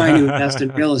 trying to invest in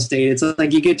real estate. It's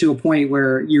like you get to a point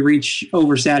where you reach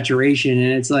oversaturation,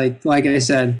 and it's like I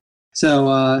said.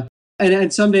 So,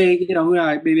 and someday,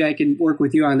 maybe I can work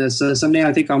with you on this. Someday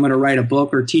I think I'm going to write a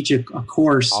book or teach a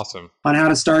course on how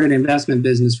to start an investment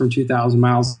business from 2,000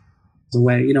 miles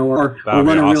away, or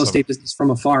run a real estate business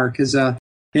from afar. Because, I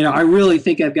really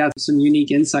think I've got some unique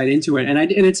insight into it, and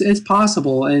it's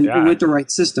possible, and with the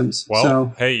right systems. Well,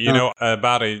 so, hey,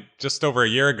 about just over a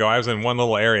year ago, I was in one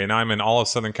little area, and I'm in all of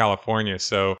Southern California.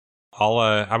 So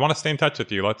I want to stay in touch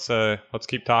with you. Let's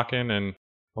keep talking, and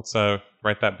let's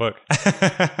write that book.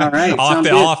 All right,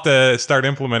 I'll have to start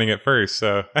implementing it first.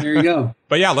 So there you go.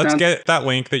 But yeah, let's get that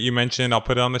link that you mentioned. I'll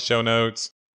put it on the show notes.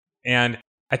 And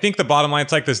I think the bottom line,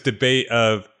 it's like this debate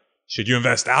of, should you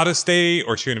invest out of state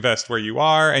or should you invest where you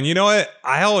are? And you know what?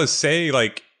 I always say,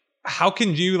 like, how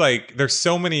can you, there's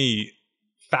so many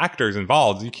factors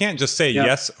involved. You can't just say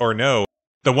yes or no.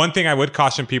 The one thing I would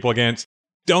caution people against,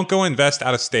 don't go invest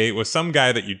out of state with some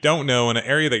guy that you don't know in an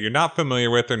area that you're not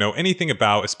familiar with or know anything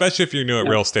about, especially if you're new at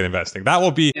real estate investing. That will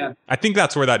be, I think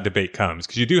that's where that debate comes,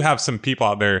 because you do have some people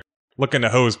out there looking to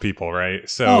hose people, right?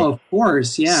 So, of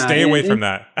course, stay away from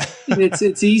that.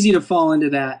 It's easy to fall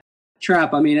into that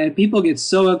trap. I mean, people get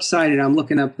so excited. I'm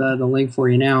looking up the link for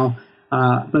you now.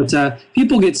 But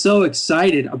people get so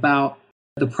excited about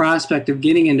the prospect of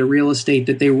getting into real estate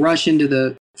that they rush into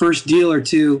the first deal or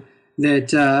two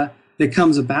that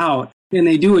comes about, and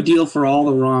they do a deal for all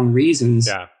the wrong reasons.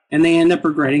 Yeah. And they end up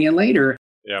regretting it later.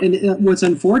 Yep. And what's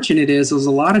unfortunate is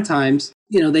a lot of times,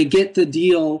 they get the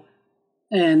deal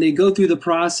and they go through the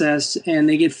process and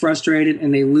they get frustrated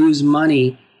and they lose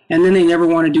money. And then they never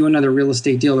want to do another real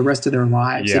estate deal the rest of their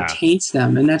lives. Yeah. It taints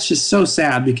them. And that's just so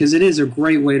sad, because it is a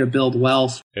great way to build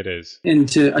wealth. It is. And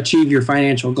to achieve your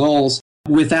financial goals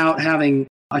without having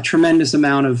a tremendous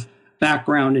amount of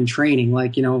background and training,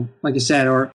 like I said,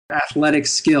 or athletic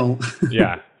skill.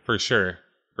 Yeah, for sure.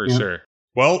 For sure.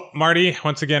 Well, Marty,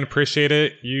 once again, appreciate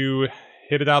it. You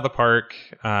hit it out of the park.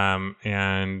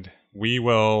 And we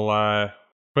will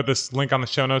put this link on the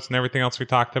show notes and everything else we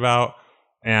talked about.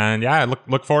 And yeah, I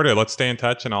look forward to it. Let's stay in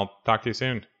touch, and I'll talk to you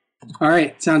soon. All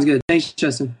right. Sounds good. Thanks,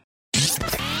 Justin.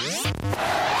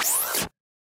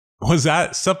 Was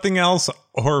that something else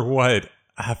or what?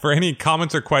 For any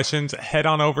comments or questions, head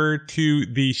on over to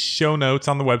the show notes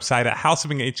on the website at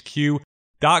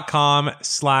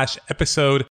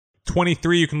houseflippinghq.com/episode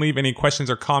 23. You can leave any questions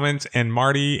or comments, and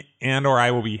Marty or I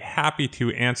will be happy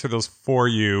to answer those for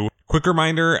you. Quick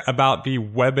reminder about the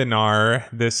webinar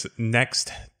this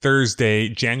next Thursday,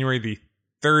 January the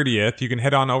 30th. You can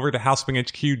head on over to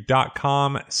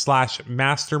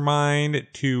houseflippinghq.com/mastermind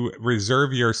to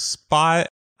reserve your spot.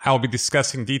 I will be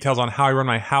discussing details on how I run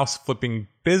my house flipping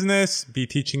business, be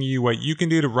teaching you what you can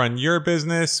do to run your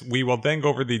business. We will then go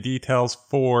over the details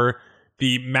for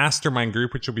the mastermind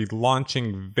group, which will be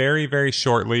launching very, very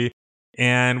shortly.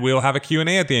 And we'll have a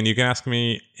Q&A at the end. You can ask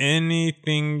me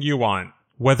anything you want.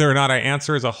 Whether or not I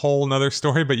answer is a whole nother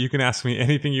story, but you can ask me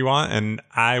anything you want, and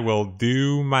I will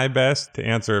do my best to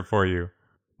answer it for you.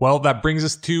 Well, that brings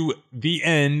us to the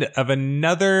end of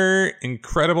another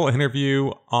incredible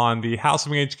interview on the House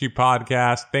Flipping HQ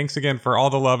podcast. Thanks again for all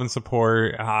the love and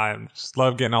support. I just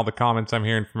love getting all the comments I'm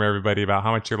hearing from everybody about how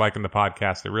much you're liking the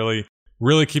podcast. It really,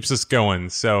 really keeps us going.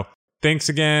 So thanks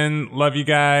again. Love you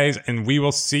guys. And we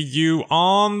will see you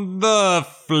on the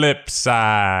flip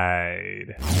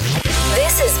side.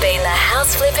 This has been the House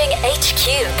House Flipping HQ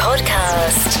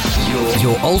podcast.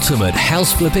 Your ultimate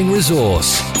house flipping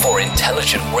resource for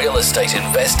intelligent real estate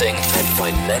investing and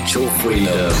financial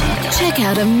freedom. Check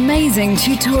out amazing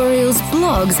tutorials,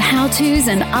 blogs, how-tos,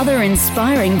 and other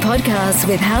inspiring podcasts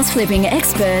with house flipping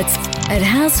experts at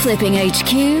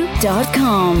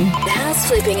houseflippinghq.com.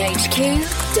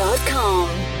 houseflippinghq.com.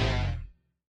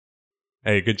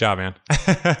 Hey, good job, man.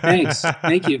 Thanks.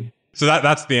 Thank you. So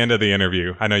that's the end of the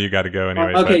interview. I know you got to go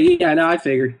anyway. Okay. Yeah. No, I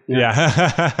figured.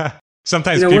 Yeah.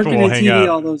 Sometimes people working will in hang TV up.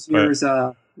 all those years.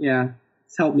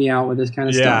 It's helped me out with this kind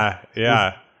of stuff.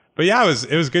 Yeah. But yeah,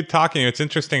 it was good talking. It's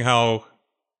interesting how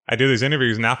I do these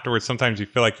interviews, and afterwards, sometimes you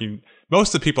feel like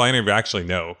most of the people I interview actually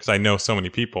know, because I know so many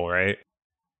people, right?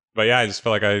 But yeah, I just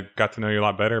feel like I got to know you a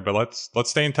lot better. But let's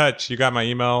stay in touch. You got my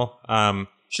email.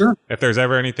 Sure. If there's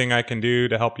ever anything I can do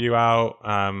to help you out,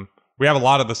 we have a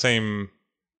lot of the same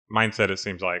mindset. It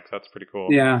seems like that's pretty cool.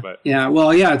 Yeah.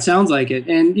 Well, yeah, it sounds like it.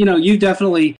 And you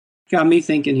definitely got me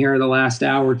thinking here the last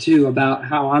hour or two about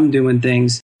how I'm doing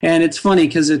things. And it's funny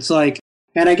because it's like,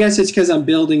 and I guess it's because I'm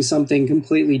building something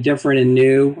completely different and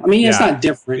new. I mean, it's not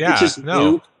different. It's just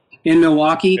new in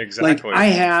Milwaukee. Exactly. Like I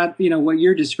had, what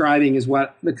you're describing is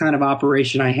what the kind of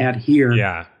operation I had here.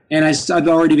 Yeah. And I've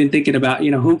already been thinking about,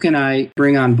 who can I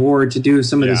bring on board to do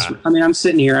some of this? I mean, I'm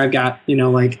sitting here, I've got,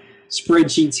 like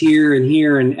spreadsheets here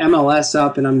and MLS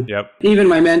up. And even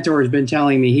my mentor has been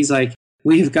telling me, he's like,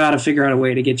 we've got to figure out a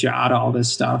way to get you out of all this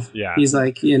stuff. Yeah. He's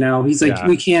like,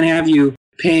 we can't have you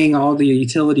paying all the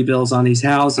utility bills on these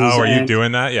houses. Oh, are you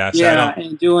doing that? Yeah. So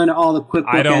and doing all the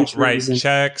QuickBooks I don't write entries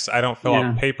checks. I don't fill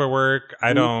out paperwork.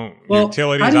 I don't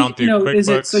utilities. I don't do QuickBooks. Is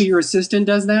it so your assistant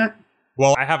does that?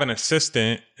 Well, I have an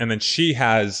assistant, and then she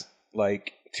has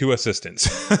like 2 assistants,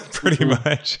 pretty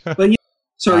much. But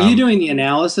so are you doing the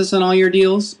analysis on all your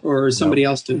deals, or is somebody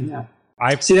else doing that?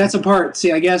 That's a part.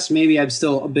 I guess maybe I'm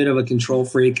still a bit of a control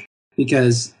freak,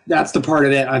 because that's the part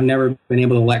of it I've never been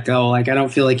able to let go. Like, I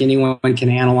don't feel like anyone can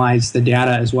analyze the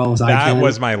data as well as I can. That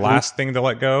was my last thing to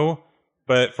let go.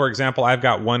 But for example, I've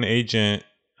got one agent.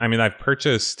 I mean, I've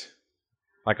purchased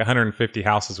like 150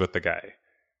 houses with the guy.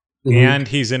 Mm-hmm. And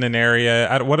he's in an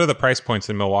area. What are the price points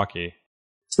in Milwaukee?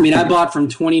 I mean, I bought from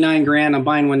 $29,000. I'm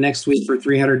buying one next week for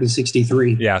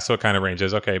 $363,000. Yeah, so it kind of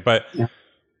ranges. Okay, but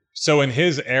so in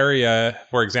his area,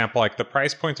 for example, like the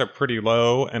price points are pretty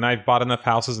low, and I've bought enough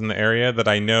houses in the area that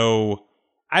I know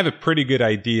I have a pretty good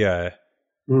idea.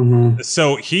 Mm-hmm.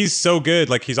 So he's so good,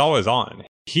 like he's always on.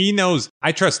 He knows.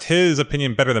 I trust his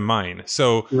opinion better than mine.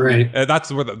 So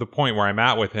that's where the point where I'm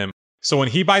at with him. So when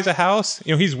he buys a house,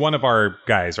 he's one of our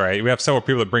guys, right? We have several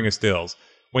people that bring us deals.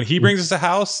 When he brings us a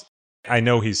house, I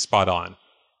know he's spot on.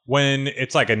 When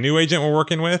it's like a new agent we're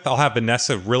working with, I'll have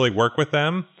Vanessa really work with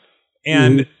them.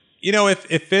 And,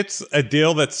 if it's a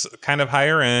deal that's kind of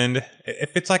higher end,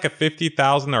 if it's like a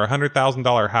 $50,000 or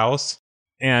 $100,000 house,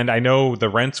 and I know the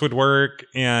rents would work,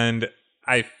 and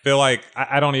I feel like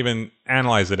I don't even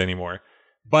analyze it anymore.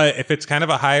 But if it's kind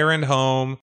of a higher end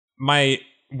home,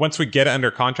 once we get it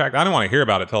under contract, I don't want to hear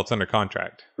about it till it's under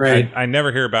contract. Right. I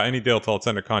never hear about any deal till it's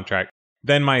under contract.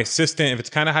 Then my assistant, if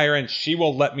it's kind of higher end, she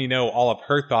will let me know all of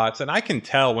her thoughts. And I can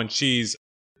tell when she's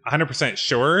 100%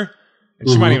 sure. And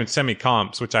she might even send me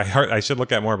comps, which I should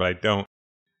look at more, but I don't.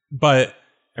 But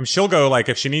she'll go, like,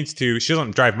 if she needs to, she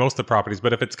doesn't drive most of the properties.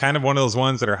 But if it's kind of one of those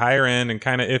ones that are higher end and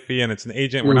kind of iffy and it's an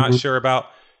agent we're not sure about,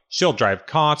 she'll drive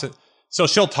comps. So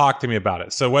she'll talk to me about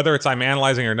it. So whether it's I'm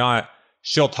analyzing or not,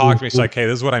 she'll talk to me. She's like, hey,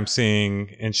 this is what I'm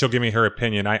seeing. And she'll give me her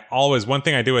opinion. One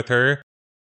thing I do with her,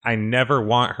 I never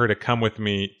want her to come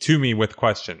to me with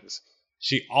questions.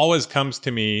 She always comes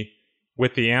to me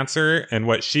with the answer and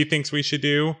what she thinks we should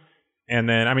do. And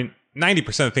then, 90%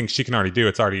 of the things she can already do.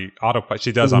 It's already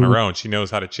she does on her own. She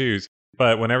knows how to choose.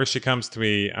 But whenever she comes to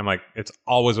me, I'm like, it's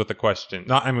always with a question.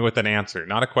 With an answer,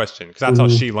 not a question. Because that's how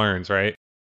she learns, right?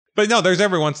 But no, there's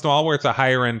every once in a while where it's a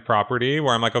higher end property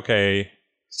where I'm like, okay,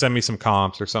 send me some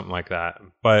comps or something like that.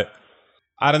 But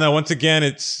I don't know. Once again,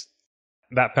 it's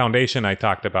that foundation I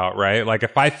talked about, right? Like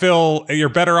if I feel you're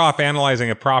better off analyzing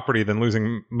a property than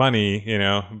losing money,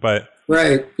 but.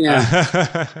 Right.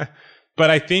 Yeah. But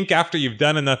I think after you've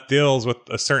done enough deals with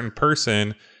a certain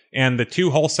person, and the 2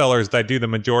 wholesalers that I do the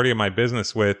majority of my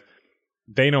business with,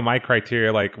 they know my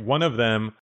criteria. Like one of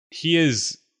them,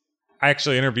 he's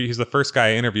the first guy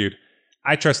I interviewed.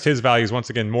 I trust his values once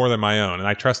again more than my own, and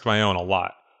I trust my own a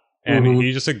lot. And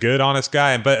he's just a good, honest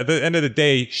guy. But at the end of the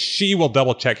day, she will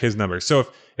double check his numbers. So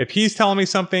if he's telling me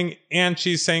something and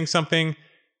she's saying something,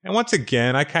 and once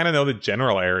again, I kind of know the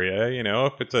general area,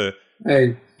 if it's a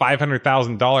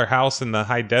 $500,000 house in the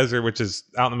high desert, which is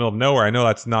out in the middle of nowhere, I know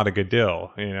that's not a good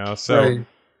deal, So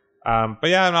But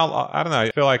yeah, and I don't know.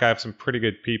 I feel like I have some pretty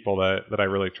good people that I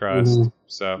really trust.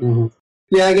 So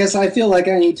yeah, I guess I feel like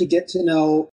I need to get to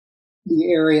know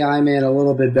the area I'm in a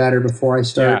little bit better before I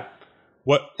start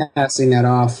passing that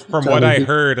off. From what I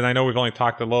heard, and I know we've only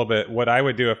talked a little bit, what I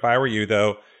would do if I were you,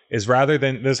 though, is rather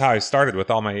than, this is how I started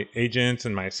with all my agents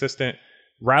and my assistant,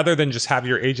 rather than just have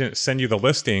your agent send you the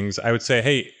listings, I would say,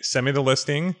 hey, send me the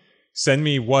listing, send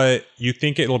me what you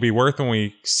think it'll be worth when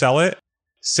we sell it,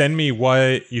 send me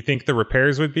what you think the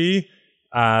repairs would be,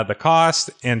 the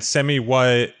cost, and send me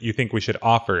what you think we should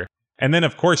offer. And then,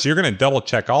 of course, you're going to double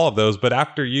check all of those. But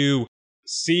after you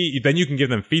see, then you can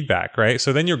give them feedback, right?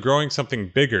 So then you're growing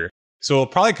something bigger. So it'll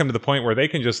probably come to the point where they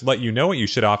can just let you know what you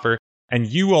should offer. And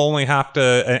you will only have to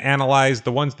analyze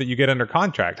the ones that you get under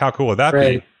contract. How cool would that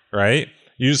be, right?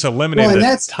 You just eliminate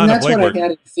a ton of legwork. That's what I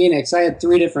had in Phoenix. I had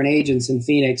 3 different agents in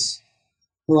Phoenix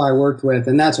who I worked with,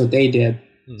 and that's what they did.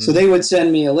 So they would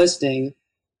send me a listing.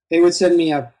 They would send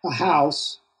me a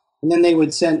house, and then they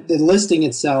would send the listing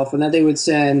itself, and then they would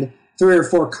send 3 or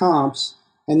 4 comps,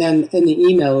 and then in the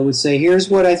email it would say, here's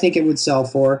what I think it would sell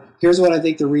for, here's what I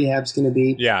think the rehab's going to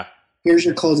be, here's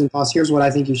your closing costs, here's what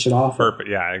I think you should offer. Perfect.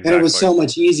 Yeah, exactly. And it was so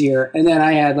much easier. And then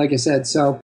I had, like I said,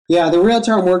 the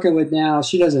realtor I'm working with now,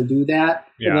 she doesn't do that,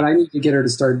 but I need to get her to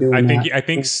start doing that. I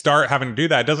think start having to do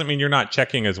that. It doesn't mean you're not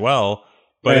checking as well,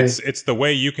 but it's the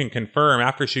way you can confirm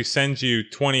after she sends you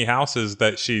 20 houses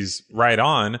that she's right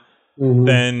on,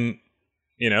 then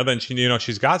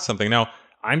she's got something. Now,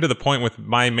 I'm to the point with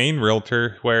my main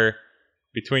realtor where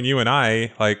between you and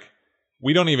I, like,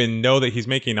 we don't even know that he's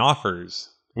making offers.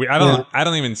 I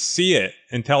don't even see it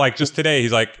until like just today.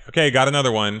 He's like, okay, got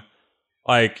another one.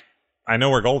 Like, I know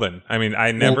we're golden. I mean,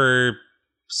 I never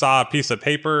saw a piece of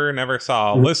paper, never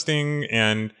saw a listing,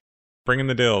 and bringing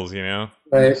the deals,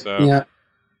 Right. So, yeah.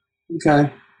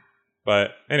 Okay.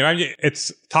 But anyway,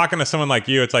 it's talking to someone like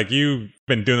you. It's like you've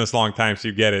been doing this a long time, so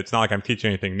you get it. It's not like I'm teaching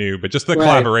anything new, but just the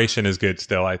collaboration is good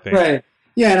still, I think. Right.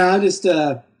 Yeah. No, I'm just,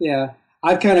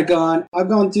 I've kind of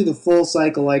gone through the full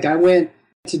cycle. Like I went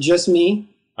to just me,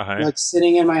 like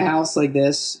sitting in my house like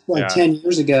this, 10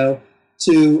 years ago,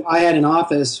 to I had an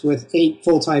office with 8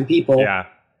 full-time people. Yeah.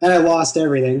 And I lost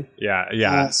everything.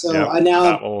 Yeah. So I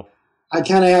now... I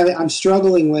kind of I'm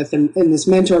struggling with, and this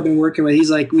mentor I've been working with,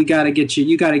 he's like, you got to get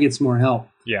some more help.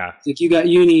 Yeah. Like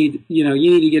you need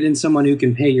to get in someone who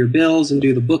can pay your bills and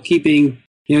do the bookkeeping.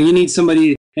 You need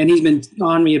somebody, and he's been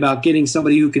on me about getting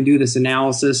somebody who can do this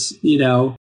analysis,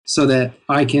 so that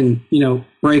I can,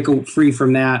 break free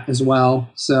from that as well.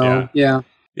 So, Yeah,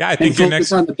 I think and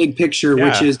focus on the big picture,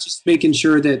 which is just making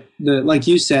sure that like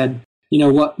you said,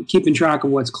 keeping track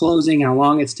of what's closing, how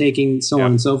long it's taking, so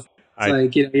on and so forth.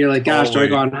 It's you're like, gosh, do I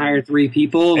go out and hire 3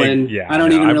 people? And I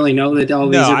don't even really know that all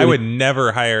these are... I would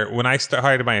never hire... When I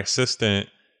hired my assistant,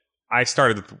 I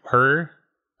started with her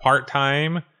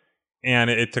part-time, and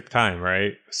it took time,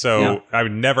 right? So I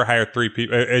would never hire 3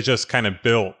 people. It just kind of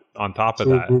built on top of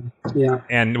that. Yeah.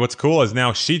 And what's cool is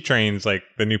now she trains like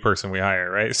the new person we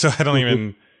hire, right? So I don't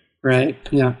even... Right,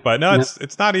 yeah. But no,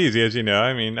 it's not easy, as you know.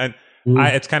 I mean,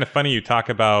 it's kind of funny you talk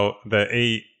about the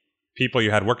 8 people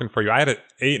you had working for you. I had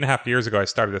 8.5 years ago, I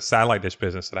started a satellite dish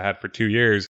business that I had for 2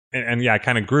 years. And I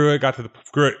kind of grew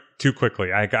it too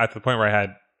quickly. I got to the point where I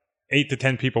had 8 to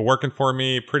 10 people working for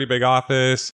me, pretty big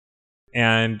office.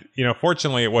 And,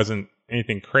 fortunately it wasn't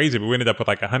anything crazy, but we ended up with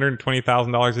like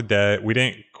 $120,000 of debt. We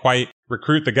didn't quite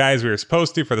recruit the guys we were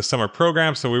supposed to for the summer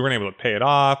program, so we weren't able to pay it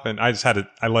off. And I just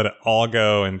I let it all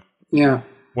go and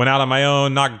went out on my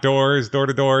own, knocked doors, door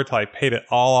to door, till I paid it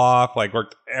all off, like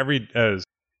worked it was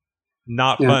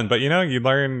not fun, but you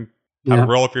learn how to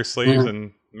roll up your sleeves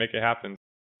and make it happen.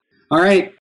 All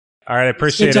right. I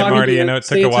appreciate it, Marty. I know it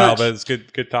took a while, but it's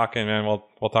good talking, man.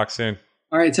 We'll talk soon.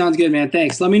 All right, sounds good, man.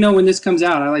 Thanks. Let me know when this comes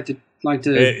out. I like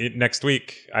to next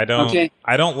week. I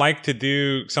don't like to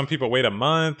do. Some people wait a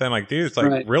month. I'm like, dude, it's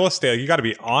like real estate. You got to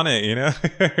be on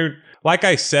it, Like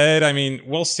I said, I mean,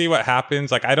 we'll see what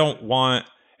happens. Like, I don't want.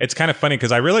 It's kind of funny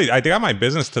because I got my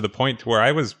business to the point to where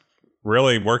I was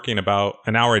really working about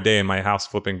an hour a day in my house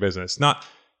flipping business.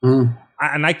 And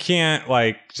I can't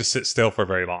like just sit still for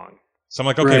very long. So I'm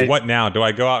like, okay, what now? Do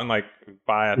I go out and like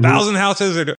buy 1,000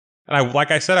 houses? And like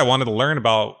I said, I wanted to learn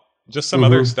about just some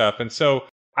other stuff. And so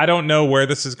I don't know where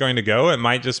this is going to go. It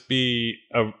might just be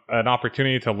an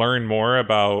opportunity to learn more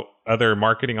about other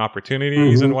marketing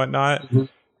opportunities and whatnot.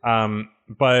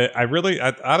 But I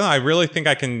don't know. I really think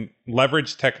I can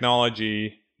leverage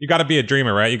technology. You got to be a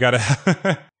dreamer, right? You got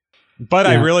to, but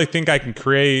I really think I can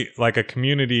create like a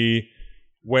community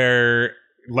where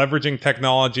leveraging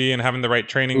technology and having the right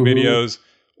training videos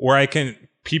where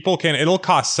it'll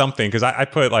cost something. Cause I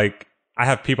put like I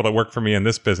have people that work for me in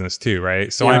this business too,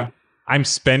 right? So Yeah. I'm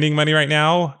spending money right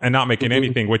now and not making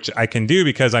anything, which I can do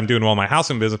because I'm doing well in my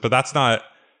housing business, but it's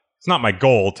not my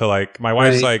goal to like, my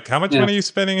wife's Right. like, how much money are you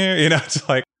spending here? You know, it's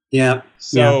like, Yeah.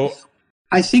 so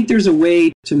I think there's a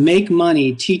way to make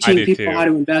money teaching do people too. how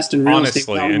to invest in real estate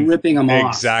Honestly, without and ripping them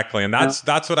off. exactly. And that's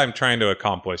what I'm trying to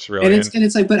accomplish, really. And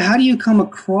it's like, but how do you come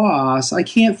across? I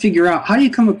can't figure out how do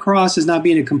you come across as not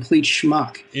being a complete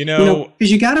schmuck? You know,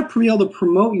 because you got to be able to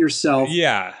promote yourself,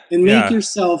 yeah, and make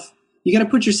yourself. You got to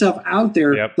put yourself out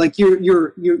there. Yep. Like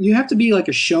you have to be like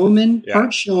a showman,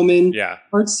 part showman,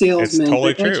 part salesman, it's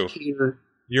totally part true. educator.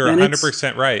 You're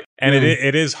 100% right. And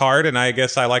it is hard. And I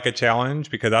guess I like a challenge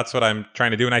because that's what I'm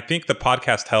trying to do. And I think the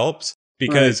podcast helps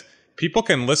because people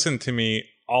can listen to me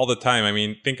all the time. I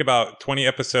mean, think about 20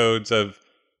 episodes of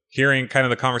hearing kind of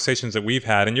the conversations that we've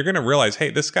had. And you're going to realize,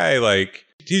 hey, this guy, like,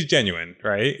 he's genuine,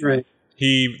 right? Right.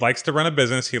 He likes to run a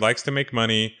business. He likes to make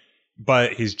money,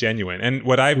 but he's genuine. And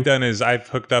what I've done is I've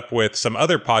hooked up with some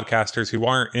other podcasters who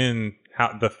aren't in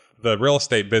the real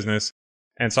estate business.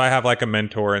 And so I have like a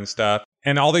mentor and stuff.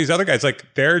 And all these other guys,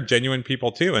 like, they're genuine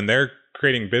people too, and they're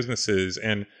creating businesses.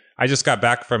 And I just got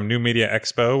back from New Media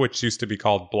Expo, which used to be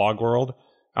called Blog World.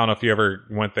 I don't know if you ever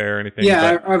went there or anything.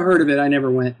 Yeah, I've heard of it. I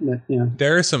never went, but yeah.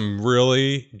 There are some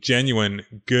really genuine,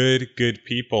 good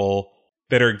people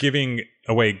that are giving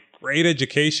away great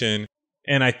education.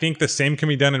 And I think the same can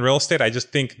be done in real estate. I just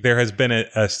think there has been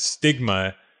a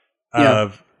stigma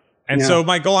of, and so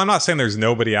my goal, I'm not saying there's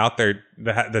nobody out there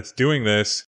that's doing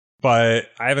this, but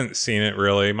I haven't seen it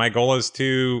really. My goal is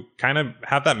to kind of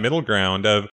have that middle ground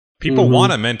of people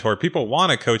want a mentor, people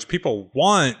want a coach, people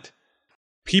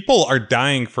are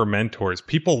dying for mentors.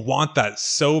 People want that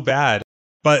so bad.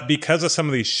 But because of some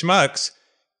of these schmucks,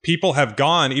 people have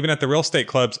gone, even at the real estate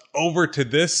clubs, over to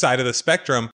this side of the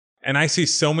spectrum. And I see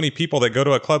so many people that go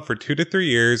to a club for 2 to 3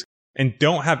 years and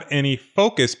don't have any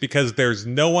focus because there's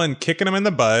no one kicking them in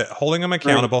the butt, holding them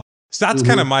accountable. Right. So that's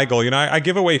kind of my goal. You know, I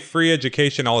give away free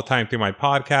education all the time through my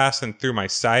podcast and through my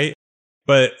site,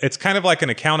 but it's kind of like an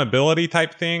accountability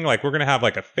type thing. Like, we're going to have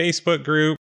like a Facebook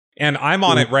group, and I'm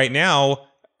on it right now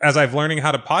as I'm learning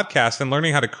how to podcast and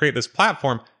learning how to create this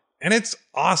platform. And it's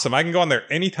awesome. I can go on there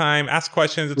anytime, ask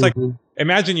questions. It's like,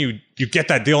 imagine you get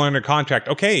that deal under contract.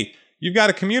 Okay, you've got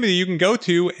a community you can go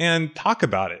to and talk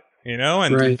about it, you know,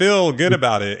 and feel good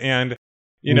about it. And,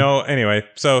 you know, anyway,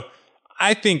 so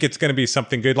I think it's going to be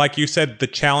something good. Like you said, the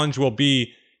challenge will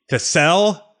be to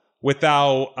sell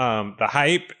without the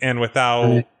hype and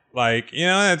without like, you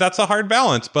know, that's a hard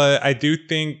balance. But I do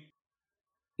think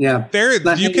you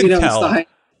can tell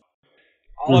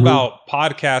all about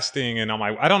podcasting and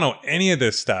I don't know any of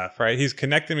this stuff, right? He's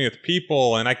connecting me with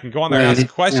people and I can go on there and ask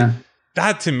questions. Yeah.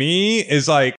 That to me is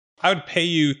like, I would pay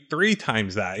you 3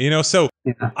 times that, you know? So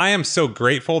I am so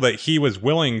grateful that he was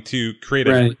willing to create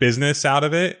a business out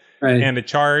of it. And to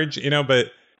charge, you know,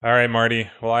 but all right, Marty.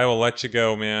 Well, I will let you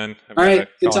go, man. All right,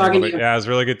 good talking to you. Yeah, it was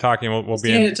really good talking. We'll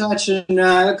be in touch, and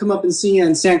I'll come up and see you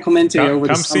in San Clemente over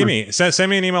the summer. Come see me. Send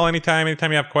me an email anytime you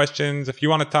have questions. If you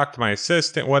want to talk to my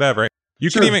assistant, whatever. You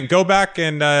can even go back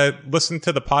and listen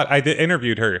to the pod. I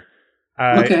interviewed her.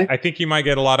 I think you might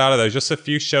get a lot out of those. Just a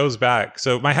few shows back.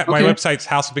 So my website's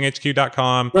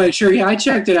houseflippinghq.com. Right, sure. Yeah, I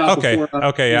checked it out before.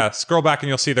 Yeah. Scroll back and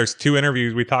you'll see there's 2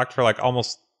 interviews. We talked for like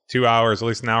almost 2 hours, at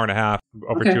least an hour and a half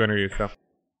over 2 interviews. So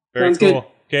very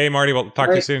cool. Okay, Marty, we'll talk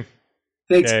to you soon.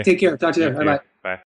 Thanks. Take care. Talk to you later. Bye-bye.